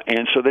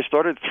 and so they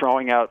started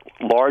throwing out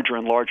larger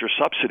and larger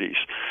subsidies,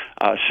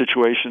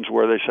 situations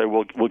where they say,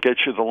 we'll get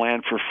you the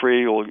land for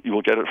free,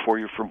 we'll get it for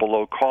you for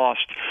below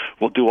cost,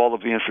 we'll do all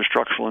of the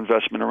infrastructural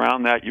investment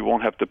around that, you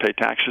won't have to pay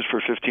taxes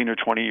for 15 or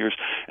 20 years,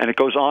 and it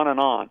goes on and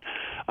on.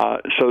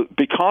 So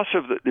because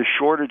of the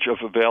shortage of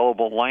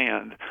available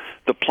land,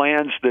 the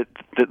plans that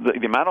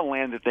the amount of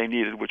land that they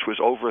needed, which was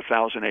over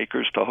 1,000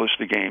 acres to host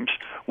the games,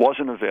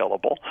 wasn't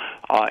available,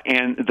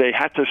 and they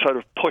had to sort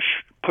of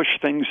push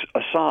things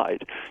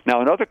aside.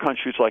 Now, in other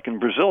countries, like in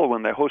Brazil,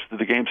 when they hosted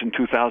the games in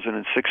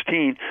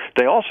 2016,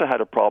 they also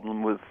had a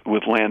problem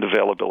with land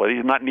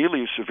availability, not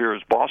nearly as severe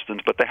as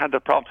Boston's, but they had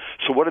that problem.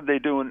 So what did they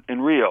do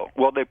in Rio?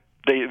 Well,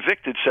 they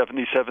evicted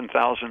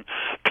 77,000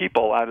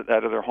 people out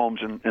of their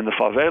homes in the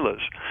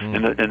favelas,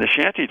 in the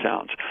shanty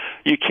towns.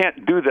 You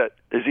can't do that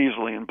as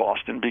easily in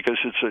Boston because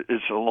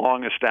it's a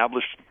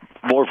long-established,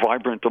 more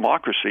vibrant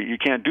democracy. You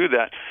can't do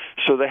that.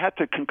 So they had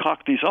to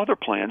concoct these other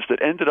plans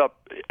that ended up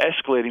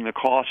escalating the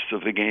costs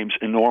of the games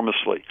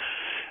enormously.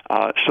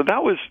 So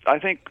that was, I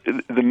think,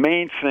 the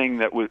main thing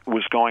that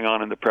was going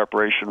on in the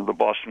preparation of the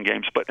Boston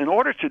Games. But in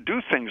order to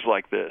do things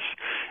like this,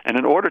 and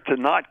in order to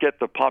not get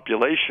the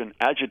population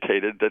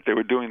agitated that they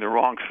were doing the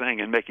wrong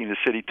thing and making the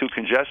city too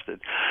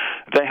congested,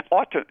 they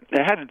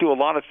had to do a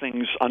lot of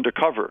things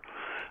undercover.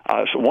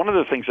 So one of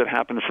the things that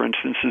happened, for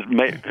instance, is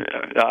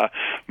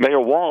Mayor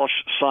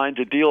Walsh signed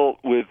a deal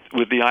with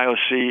the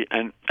IOC,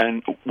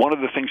 and one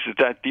of the things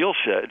that deal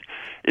said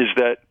is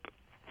that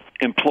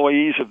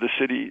employees of the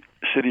city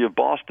of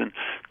Boston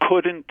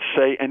couldn't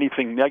say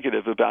anything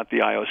negative about the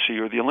IOC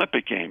or the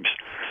Olympic Games,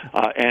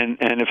 and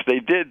if they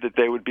did, that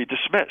they would be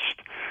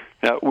dismissed.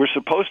 Now, we're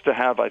supposed to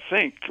have, I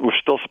think, we're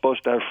still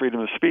supposed to have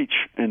freedom of speech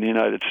in the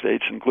United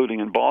States, including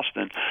in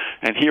Boston.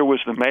 And here was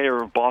the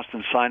mayor of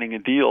Boston signing a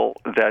deal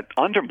that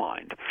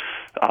undermined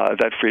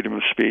that freedom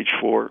of speech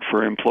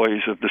for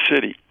employees of the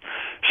city.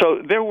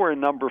 So there were a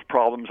number of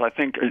problems. I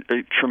think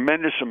a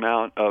tremendous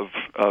amount of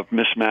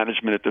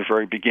mismanagement at the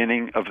very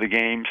beginning of the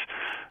games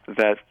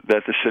that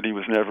the city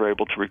was never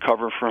able to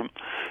recover from.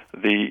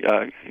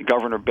 The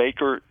Governor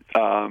Baker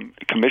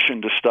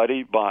commissioned a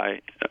study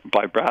by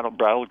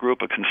Brattle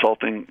Group, a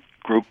consulting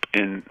group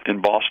in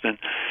Boston,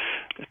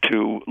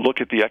 to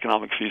look at the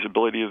economic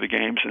feasibility of the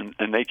games,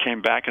 and they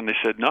came back and they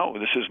said, no,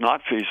 this is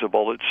not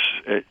feasible.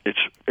 It's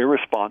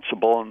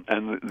irresponsible,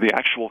 and the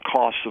actual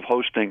costs of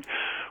hosting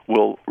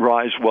will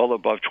rise well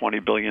above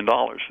 $20 billion.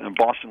 And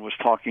Boston was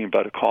talking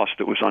about a cost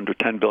that was under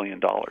 $10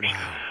 billion.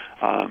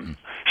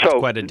 So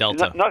quite a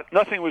delta.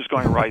 Nothing was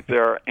going right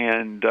there,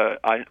 and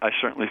I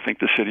certainly think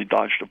the city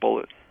dodged a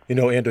bullet. You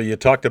know, Andrew, you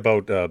talked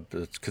about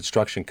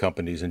construction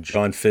companies, and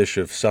John Fish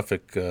of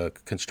Suffolk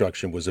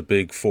Construction was a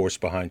big force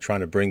behind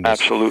trying to bring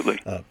this. Absolutely,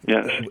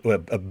 yes.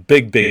 A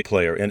big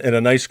player, and a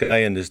nice guy,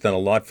 and has done a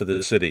lot for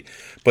the city.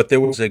 But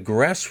there was a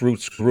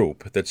grassroots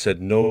group that said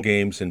no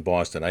games in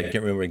Boston. I can't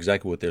remember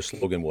exactly what their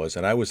slogan was,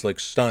 and I was like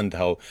stunned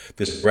how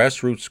this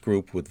grassroots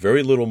group with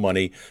very little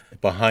money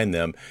behind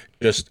them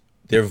just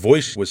their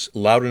voice was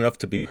loud enough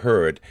to be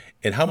heard,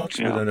 and how much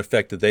of an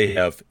effect did they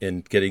have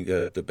in getting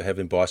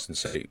having Boston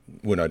say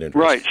we're not interested?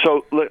 Right.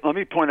 So let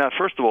me point out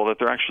first of all that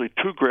there are actually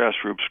two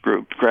grassroots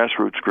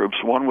groups.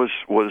 One was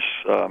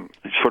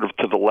sort of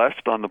to the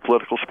left on the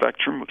political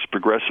spectrum, it's a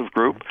progressive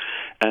group,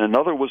 and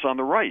another was on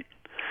the right.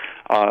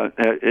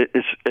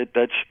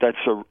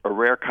 That's a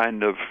rare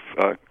kind of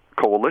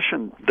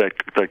coalition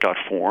that got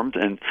formed,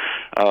 and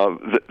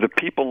the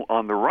people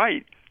on the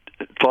right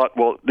thought,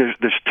 well, there's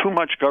too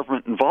much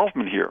government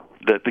involvement here,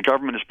 that the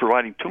government is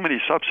providing too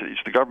many subsidies.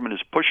 The government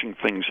is pushing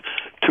things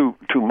too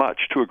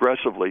much, too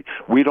aggressively.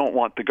 We don't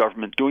want the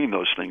government doing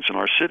those things in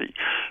our city.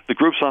 The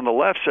groups on the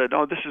left said,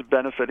 oh, this is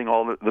benefiting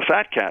all the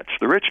fat cats,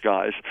 the rich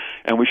guys,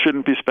 and we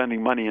shouldn't be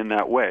spending money in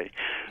that way.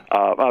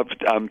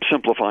 I'm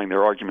simplifying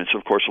their arguments,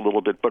 of course, a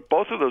little bit, but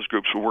both of those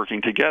groups were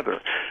working together.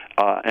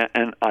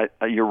 And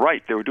you're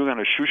right, they were doing it on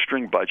a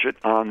shoestring budget.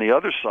 On the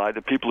other side,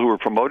 the people who were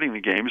promoting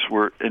the games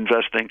were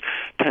investing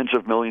tens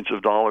of millions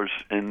of dollars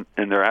in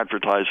their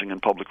advertising and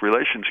public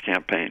relations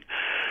campaign.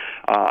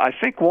 I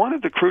think one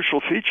of the crucial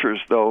features,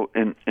 though,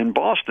 in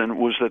Boston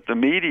was that the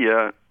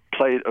media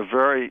played a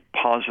very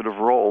positive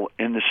role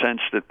in the sense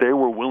that they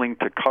were willing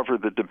to cover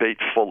the debate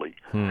fully.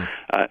 And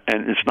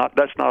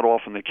that's not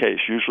often the case.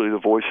 Usually the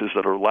voices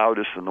that are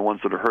loudest and the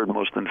ones that are heard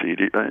most in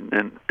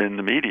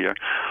the media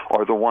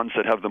are the ones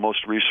that have the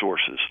most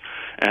resources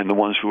and the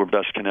ones who are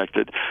best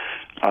connected.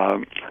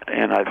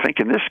 And I think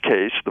in this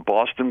case, the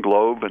Boston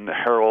Globe and the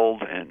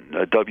Herald and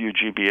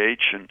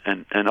WGBH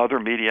and other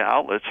media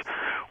outlets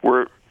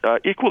were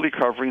equally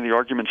covering the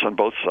arguments on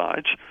both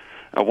sides.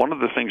 One of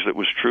the things that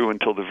was true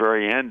until the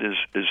very end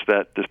is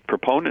that the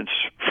proponents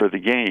for the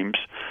games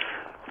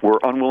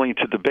were unwilling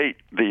to debate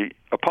the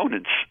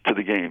opponents to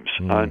the games.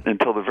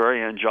 Until the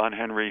very end, John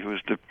Henry,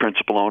 who's the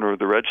principal owner of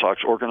the Red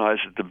Sox,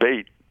 organized a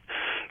debate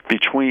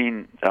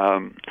between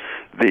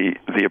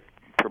the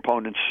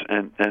proponents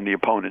and the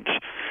opponents.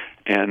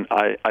 And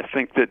I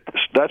think that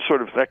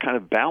that kind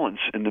of balance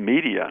in the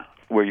media,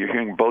 where you're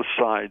hearing both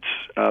sides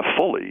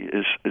fully,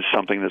 is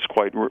something that's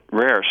quite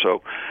rare.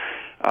 So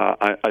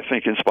I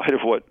think in spite of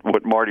what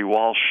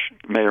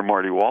Mayor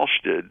Marty Walsh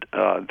did,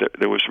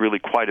 there was really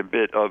quite a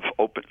bit of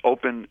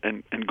open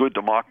and good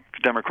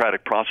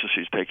democratic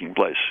processes taking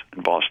place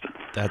in Boston.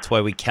 That's why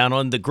we count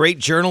on the great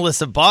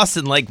journalists of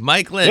Boston like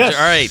Mike Lynch. Yes.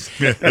 All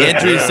right,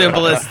 Andrew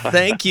Zimbalist,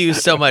 thank you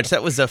so much.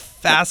 That was a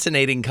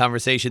fascinating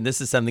conversation. This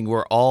is something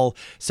we're all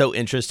so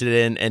interested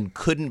in and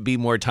couldn't be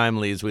more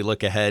timely as we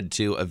look ahead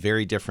to a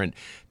very different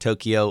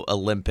Tokyo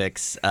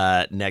Olympics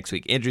next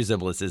week. Andrew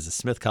Zimbalist is a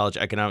Smith College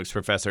economics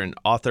professor and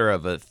author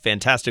of a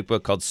fantastic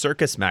book called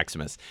Circus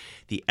Maximus,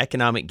 The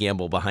Economic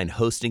Gamble Behind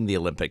Hosting the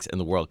Olympics and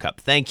the World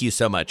Cup. Thank you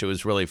so much. It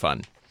was really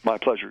fun. My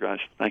pleasure, guys.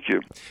 Thank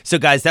you. So,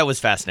 guys, that was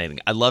fascinating.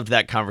 I loved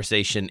that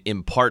conversation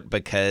in part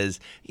because,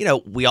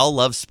 we all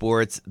love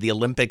sports. The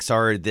Olympics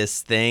are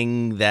this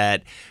thing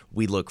that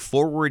we look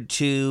forward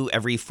to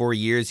every 4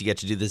 years. You get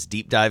to do this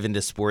deep dive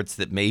into sports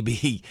that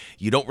maybe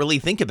you don't really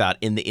think about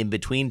in the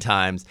in-between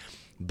times.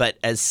 But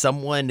as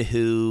someone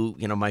who,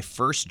 my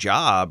first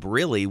job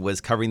really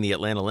was covering the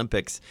Atlanta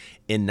Olympics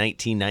in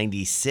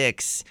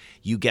 1996,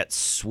 you get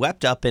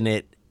swept up in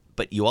it,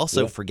 but you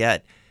also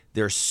forget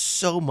there's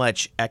so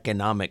much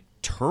economic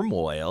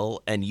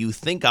turmoil and you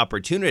think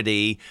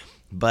opportunity,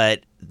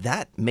 but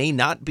that may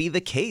not be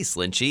the case,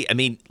 Lynchy. I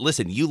mean,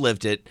 listen, you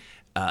lived it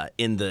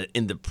in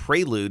the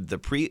prelude,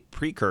 the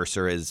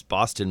precursor as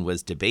Boston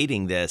was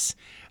debating this.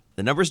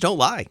 The numbers don't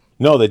lie.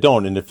 No, they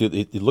don't. And if you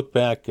look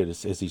back,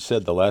 as he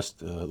said, the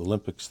last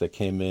Olympics that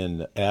came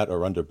in at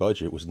or under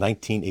budget was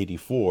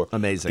 1984.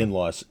 Amazing.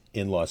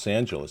 In Los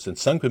Angeles. And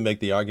some could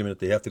make the argument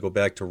that they have to go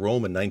back to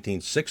Rome in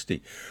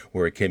 1960,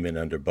 where it came in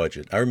under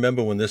budget. I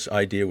remember when this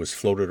idea was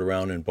floated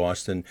around in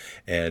Boston,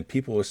 and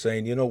people were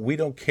saying, we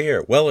don't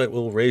care. Well, it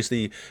will raise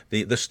the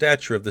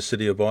stature of the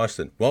city of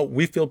Boston. Well,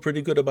 we feel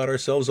pretty good about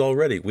ourselves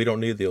already. We don't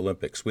need the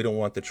Olympics. We don't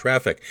want the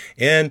traffic.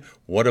 And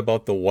what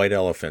about the white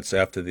elephants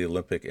after the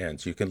Olympic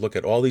ends? You can look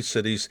at all these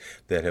cities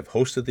that have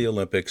hosted the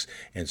Olympics,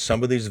 and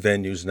some of these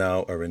venues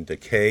now are in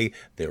decay.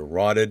 They're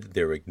rotted,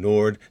 they're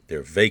ignored,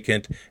 they're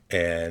vacant,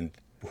 and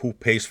who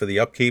pays for the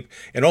upkeep,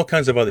 and all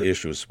kinds of other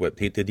issues. What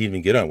he didn't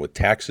even get on with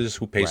taxes,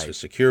 who pays for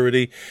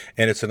security,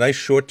 and it's a nice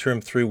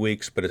short-term 3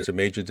 weeks, but it's a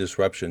major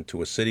disruption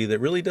to a city that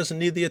really doesn't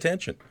need the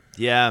attention.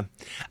 Yeah.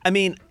 I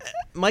mean,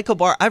 Michael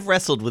Barr, I've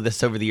wrestled with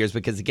this over the years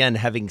because, again,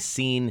 having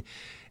seen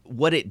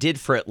what it did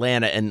for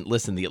Atlanta, and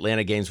listen, the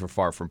Atlanta games were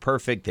far from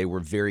perfect. They were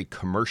very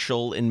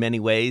commercial in many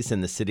ways,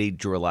 and the city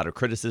drew a lot of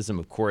criticism.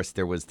 Of course,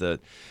 there was the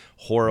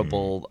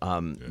horrible,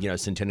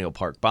 Centennial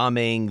Park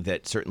bombing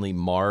that certainly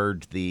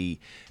marred the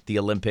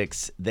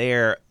Olympics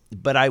there.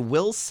 But I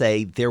will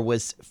say there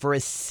was, for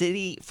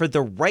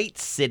the right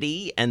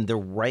city and the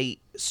right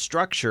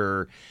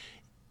structure,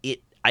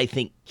 it, I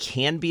think,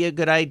 can be a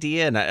good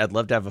idea. And I'd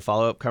love to have a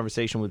follow-up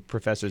conversation with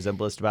Professor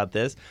Zimbalist about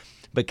this,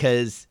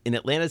 because in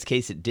Atlanta's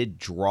case, it did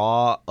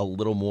draw a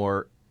little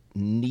more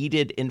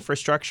needed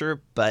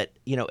infrastructure. But,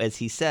 as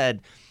he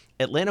said,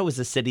 Atlanta was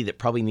a city that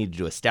probably needed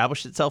to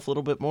establish itself a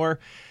little bit more.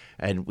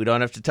 And we don't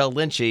have to tell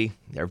Lynchy.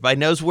 Everybody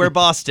knows where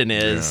Boston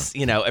is.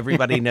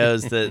 Everybody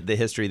knows the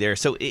history there.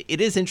 So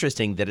it is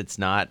interesting that it's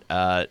not,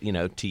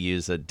 to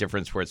use a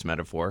different sports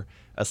metaphor,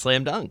 a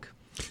slam dunk.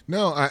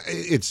 No,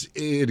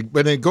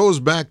 but it goes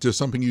back to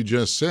something you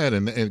just said,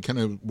 and kind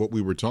of what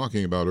we were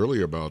talking about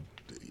earlier about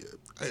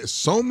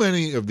so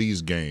many of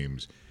these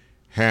games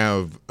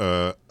have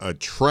a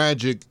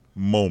tragic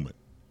moment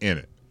in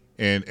it.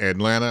 And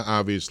Atlanta,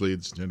 obviously,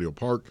 it's Centennial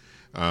Park,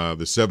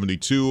 the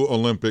 72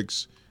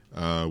 Olympics.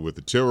 With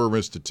the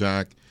terrorist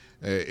attack,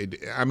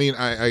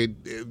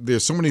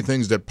 there's so many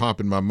things that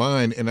pop in my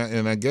mind,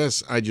 and I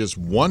guess I just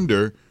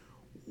wonder,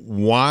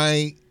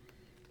 why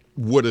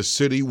would a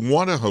city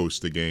want to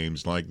host the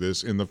games like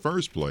this in the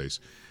first place?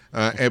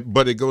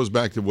 But it goes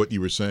back to what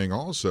you were saying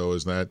also,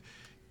 is that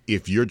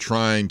if you're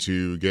trying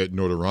to get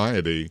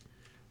notoriety,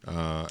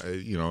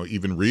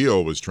 even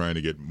Rio was trying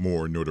to get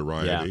more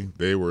notoriety. Yeah.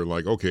 They were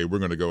like, okay, we're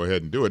going to go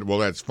ahead and do it. Well,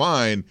 that's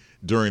fine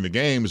during the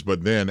games,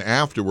 but then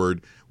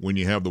afterward, when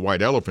you have the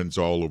white elephants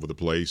all over the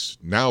place,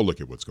 now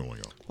look at what's going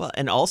on. Well,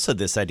 and also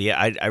this idea,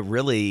 I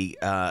really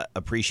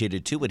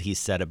appreciated, too, what he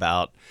said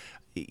about,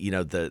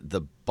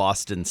 the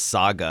Boston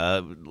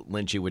saga,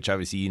 Lynchy, which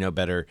obviously you know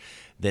better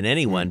than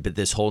anyone, but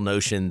this whole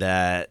notion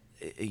that,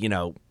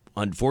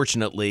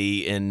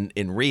 unfortunately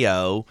in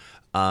Rio,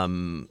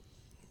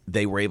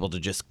 they were able to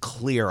just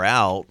clear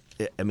out,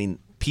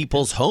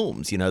 people's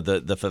homes, the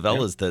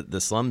favelas,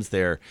 the slums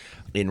there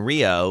in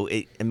Rio.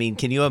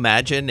 Can you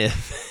imagine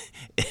if,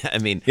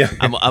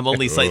 I'm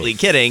only slightly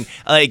kidding.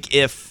 Like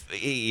if,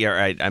 you're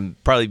right, I'm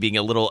probably being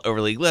a little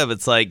overly glib.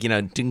 It's like,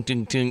 ding,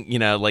 ding, ding,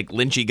 like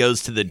Lynchy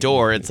goes to the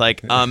door. It's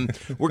like,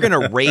 we're going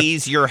to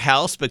raise your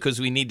house because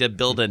we need to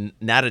build a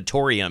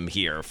natatorium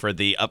here for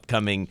the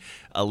upcoming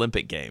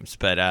Olympic Games.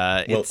 But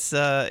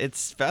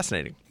it's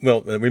fascinating.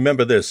 Well,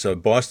 remember this,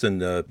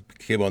 Boston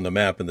came on the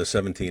map in the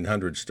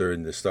 1700s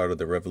during the start of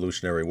the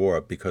Revolutionary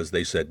War because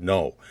they said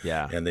no.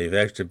 Yeah. And they've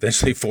actually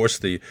eventually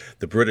forced the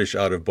British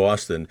out of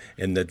Boston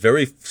in that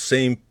very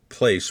same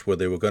place where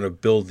they were going to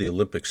build the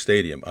Olympic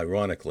Stadium,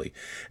 ironically.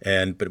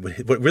 But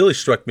what really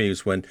struck me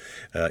is when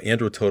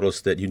Andrew told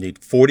us that you need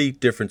 40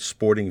 different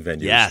sporting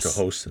venues to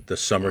host the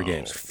summer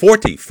games.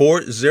 40.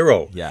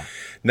 Yeah.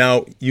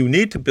 Now, you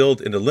need to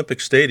build an Olympic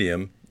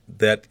Stadium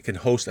that can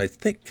host, I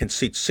think, can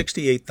seat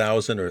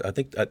 68,000, or I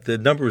think the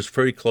number is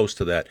very close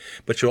to that.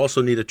 But you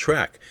also need a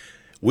track.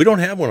 We don't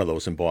have one of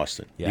those in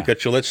Boston. Yeah. You got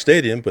Gillette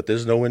Stadium, but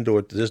there's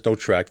no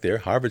track there.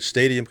 Harvard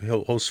Stadium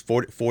hosts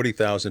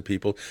 40,000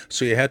 people,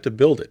 so you had to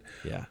build it.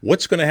 Yeah.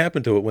 What's going to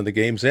happen to it when the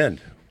games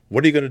end?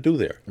 What are you going to do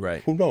there?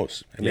 Right. Who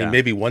knows?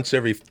 Maybe once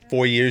every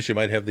 4 years you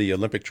might have the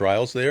Olympic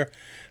trials there,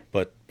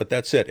 but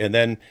that's it. And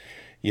then,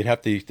 You'd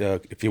have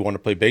to, if you want to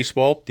play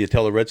baseball, do you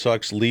tell the Red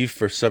Sox leave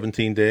for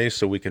 17 days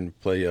so we can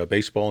play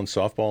baseball and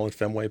softball at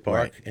Fenway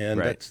Park? Right, And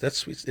right.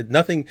 that's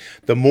nothing.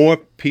 The more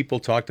people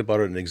talked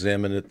about it and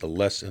examined it, the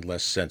less and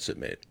less sense it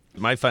made.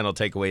 My final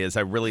takeaway is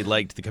I really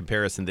liked the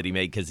comparison that he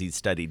made because he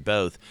studied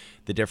both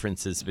the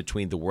differences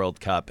between the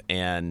World Cup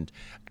and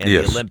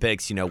Yes. the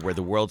Olympics. You know, where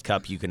the World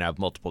Cup you can have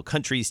multiple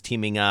countries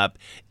teaming up.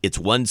 It's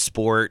one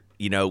sport.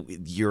 You know,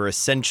 you're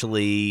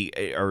essentially,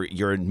 or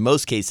you're in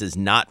most cases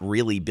not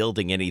really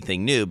building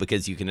anything new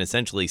because you can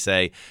essentially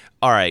say,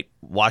 all right,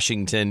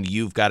 Washington,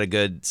 you've got a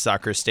good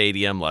soccer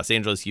stadium. Los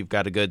Angeles, you've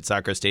got a good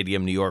soccer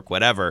stadium. New York,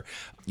 whatever.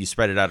 You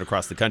spread it out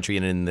across the country.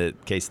 And in the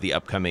case of the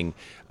upcoming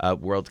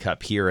World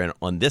Cup here and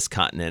on this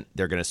continent,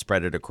 they're going to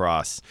spread it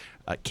across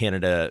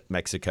Canada,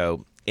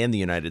 Mexico, and the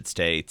United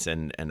States,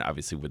 and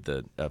obviously with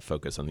the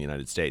focus on the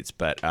United States.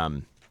 But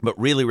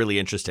really, really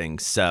interesting.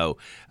 So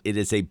it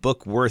is a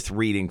book worth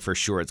reading for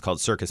sure. It's called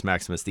Circus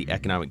Maximus, the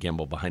economic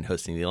gamble behind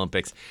hosting the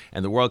Olympics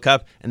and the World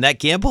Cup. And that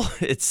gamble,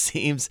 it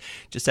seems,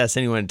 just ask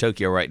anyone in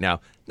Tokyo right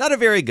now, not a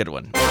very good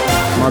one.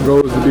 My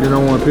goal is to be the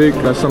number one pick.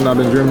 That's something I've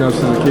been dreaming of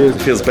since a kid.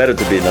 It feels better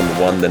to be number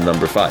one than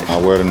number 5. I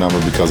wear the number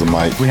because of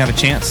Mike. We have a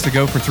chance to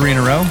go for 3 in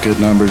a row.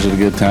 Good numbers at a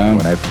good time.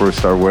 When I first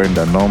started wearing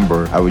that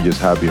number, I was just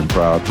happy and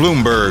proud.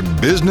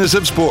 Bloomberg Business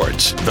of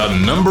Sports, the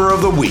number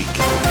of the week.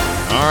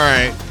 All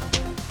right.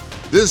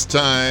 This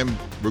time,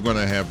 we're going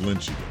to have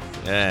Lynchy.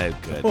 Good.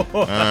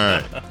 All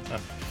right.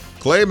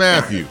 Clay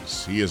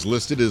Matthews. He is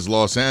listed as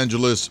Los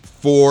Angeles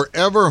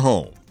forever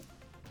home.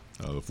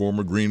 The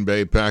former Green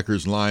Bay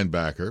Packers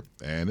linebacker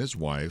and his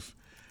wife.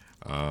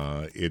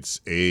 It's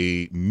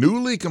a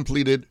newly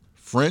completed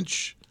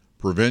French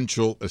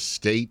provincial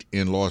estate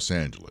in Los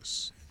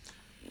Angeles.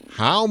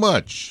 How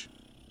much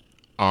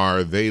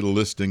are they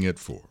listing it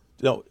for?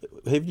 No,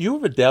 have you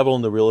ever dabbled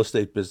in the real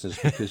estate business?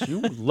 Because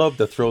you love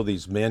to throw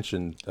these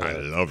mansion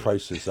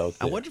prices out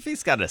there. I wonder if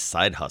he's got a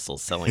side hustle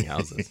selling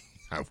houses.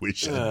 I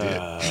wish I did.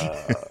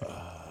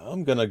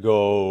 I'm gonna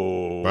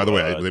go. By the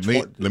way, let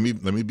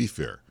me be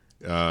fair.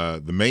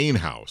 The main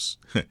house,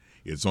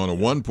 it's on a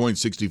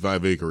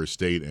 1.65 acre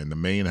estate, and the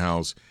main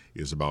house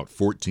is about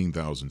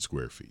 14,000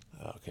 square feet.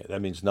 Okay,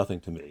 that means nothing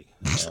to me.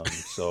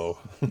 So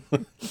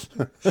look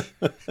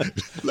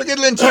at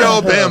Lynchy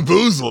all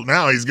bamboozled.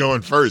 Now he's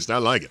going first. I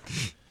like it.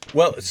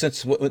 Well,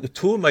 since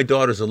 2 of my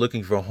daughters are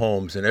looking for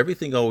homes, and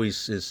everything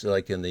always is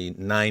like in the it's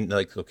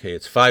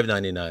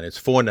 $599, it's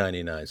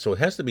 $499, so it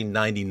has to be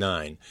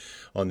 99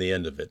 on the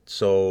end of it.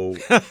 So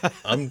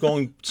I'm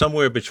going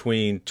somewhere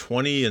between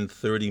 20 and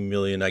 30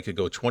 million. I could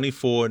go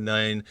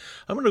 24.9.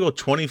 I'm going to go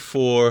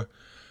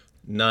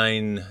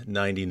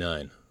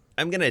 24.999.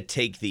 I'm going to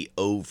take the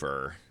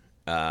over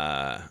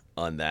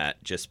on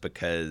that just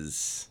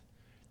because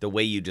the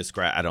way you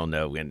describe, I don't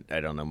know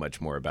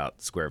much more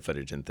about square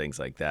footage and things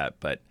like that,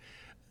 but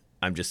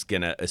I'm just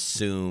going to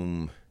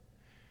assume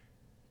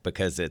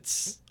because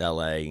it's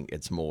LA,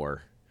 it's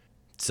more.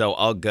 So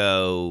I'll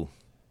go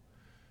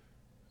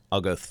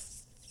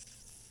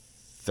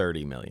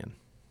 30 million.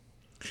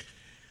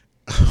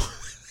 All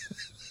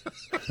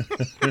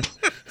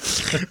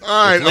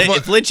right.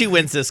 If Lynchy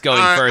wins this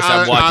going first,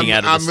 I'm walking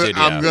out of the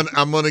studio.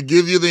 I'm gonna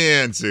give you the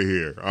answer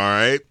here. All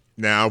right.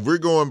 Now, if we're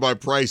going by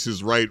Price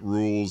is Right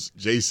rules,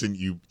 Jason,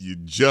 you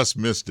just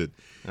missed it.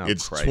 Oh,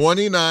 it's Christ.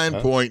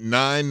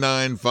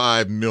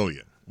 $29.995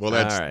 million. Well,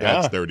 that's All right.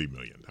 that's $30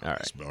 million. All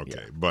right. Okay,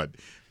 yeah.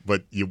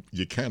 But you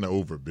kind of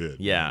overbid.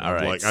 Yeah, all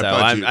right. Like, so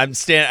I'm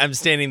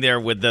standing there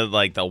with the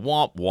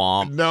womp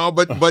womp. No,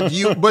 but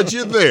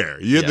you're there.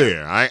 You're Yeah.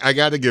 there. I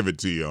got to give it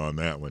to you on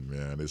that one,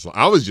 man.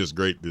 I was just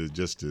great to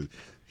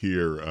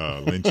hear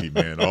Lynchy,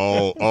 man,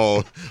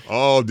 all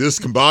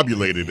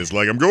discombobulated. It's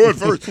like I'm going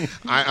first.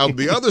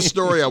 The other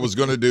story I was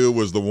going to do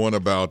was the one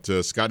about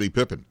Scottie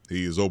Pippen.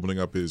 He is opening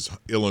up his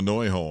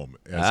Illinois home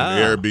as an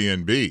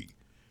Airbnb.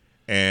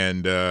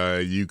 And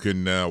you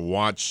can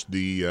watch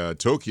the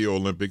Tokyo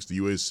Olympics, the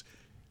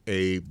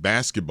USA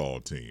basketball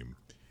team.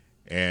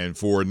 And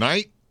for a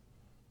night,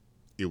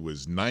 it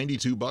was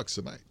 $92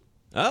 a night.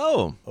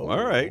 Oh,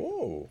 all right.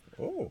 Oh.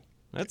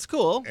 That's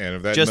cool. And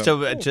if that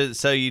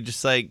so you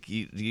just like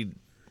you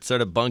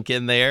sort of bunk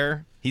in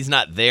there. He's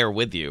not there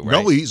with you, right?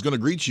 No, he's going to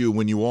greet you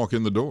when you walk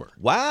in the door.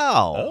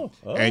 Wow.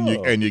 Oh. And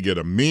you get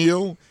a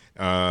meal.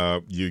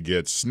 You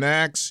get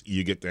snacks.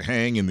 You get to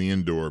hang in the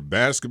indoor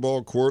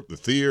basketball court, the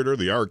theater,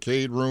 the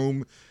arcade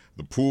room,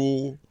 the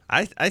pool.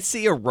 I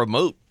see a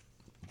remote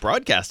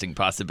broadcasting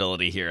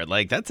possibility here.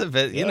 Like that's a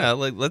bit,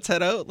 like let's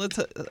head out. Let's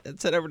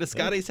head over to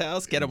Scotty's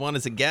house, get him on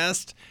as a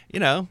guest.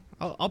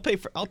 I'll pay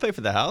for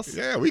the house.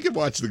 Yeah, we could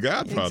watch The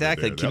Godfather.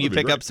 Exactly. There. Can you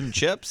pick great. up some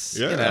chips?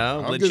 Yeah,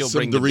 I'll Lynch get will some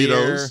bring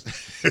Doritos.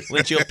 The beer.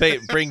 Lynch will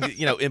bring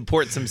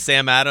import some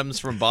Sam Adams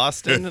from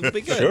Boston. It'll be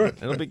good. Sure.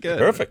 It'll be good.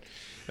 Perfect.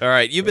 All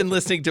right, you've been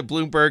listening to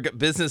Bloomberg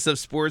Business of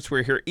Sports.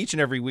 We're here each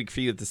and every week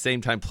for you at the same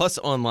time, plus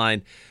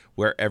online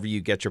wherever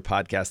you get your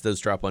podcast. Those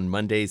drop on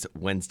Mondays,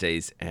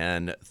 Wednesdays,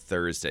 and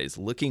Thursdays.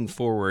 Looking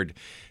forward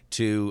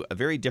to a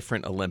very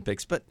different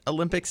Olympics, but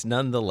Olympics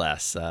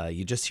nonetheless.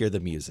 You just hear the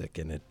music,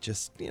 and it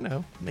just,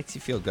 makes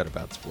you feel good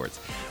about sports.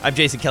 I'm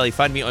Jason Kelly.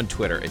 Find me on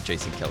Twitter at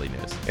Jason Kelly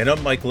News. And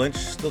I'm Mike Lynch,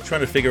 still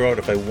trying to figure out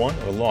if I won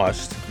or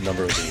lost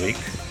number of the week.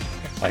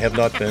 I have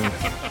not been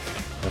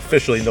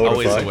officially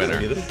notified. Always a winner.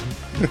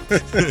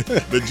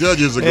 The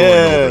judges are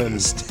going over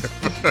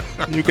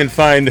this. You can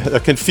find a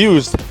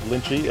confused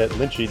Lynchy at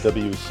Lynchy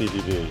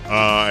WCDV.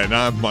 And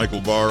I'm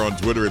Michael Barr on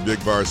Twitter at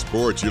Big Bar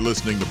Sports. You're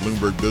listening to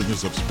Bloomberg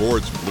Business of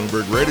Sports,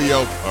 Bloomberg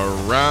Radio,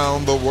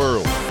 around the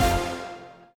world.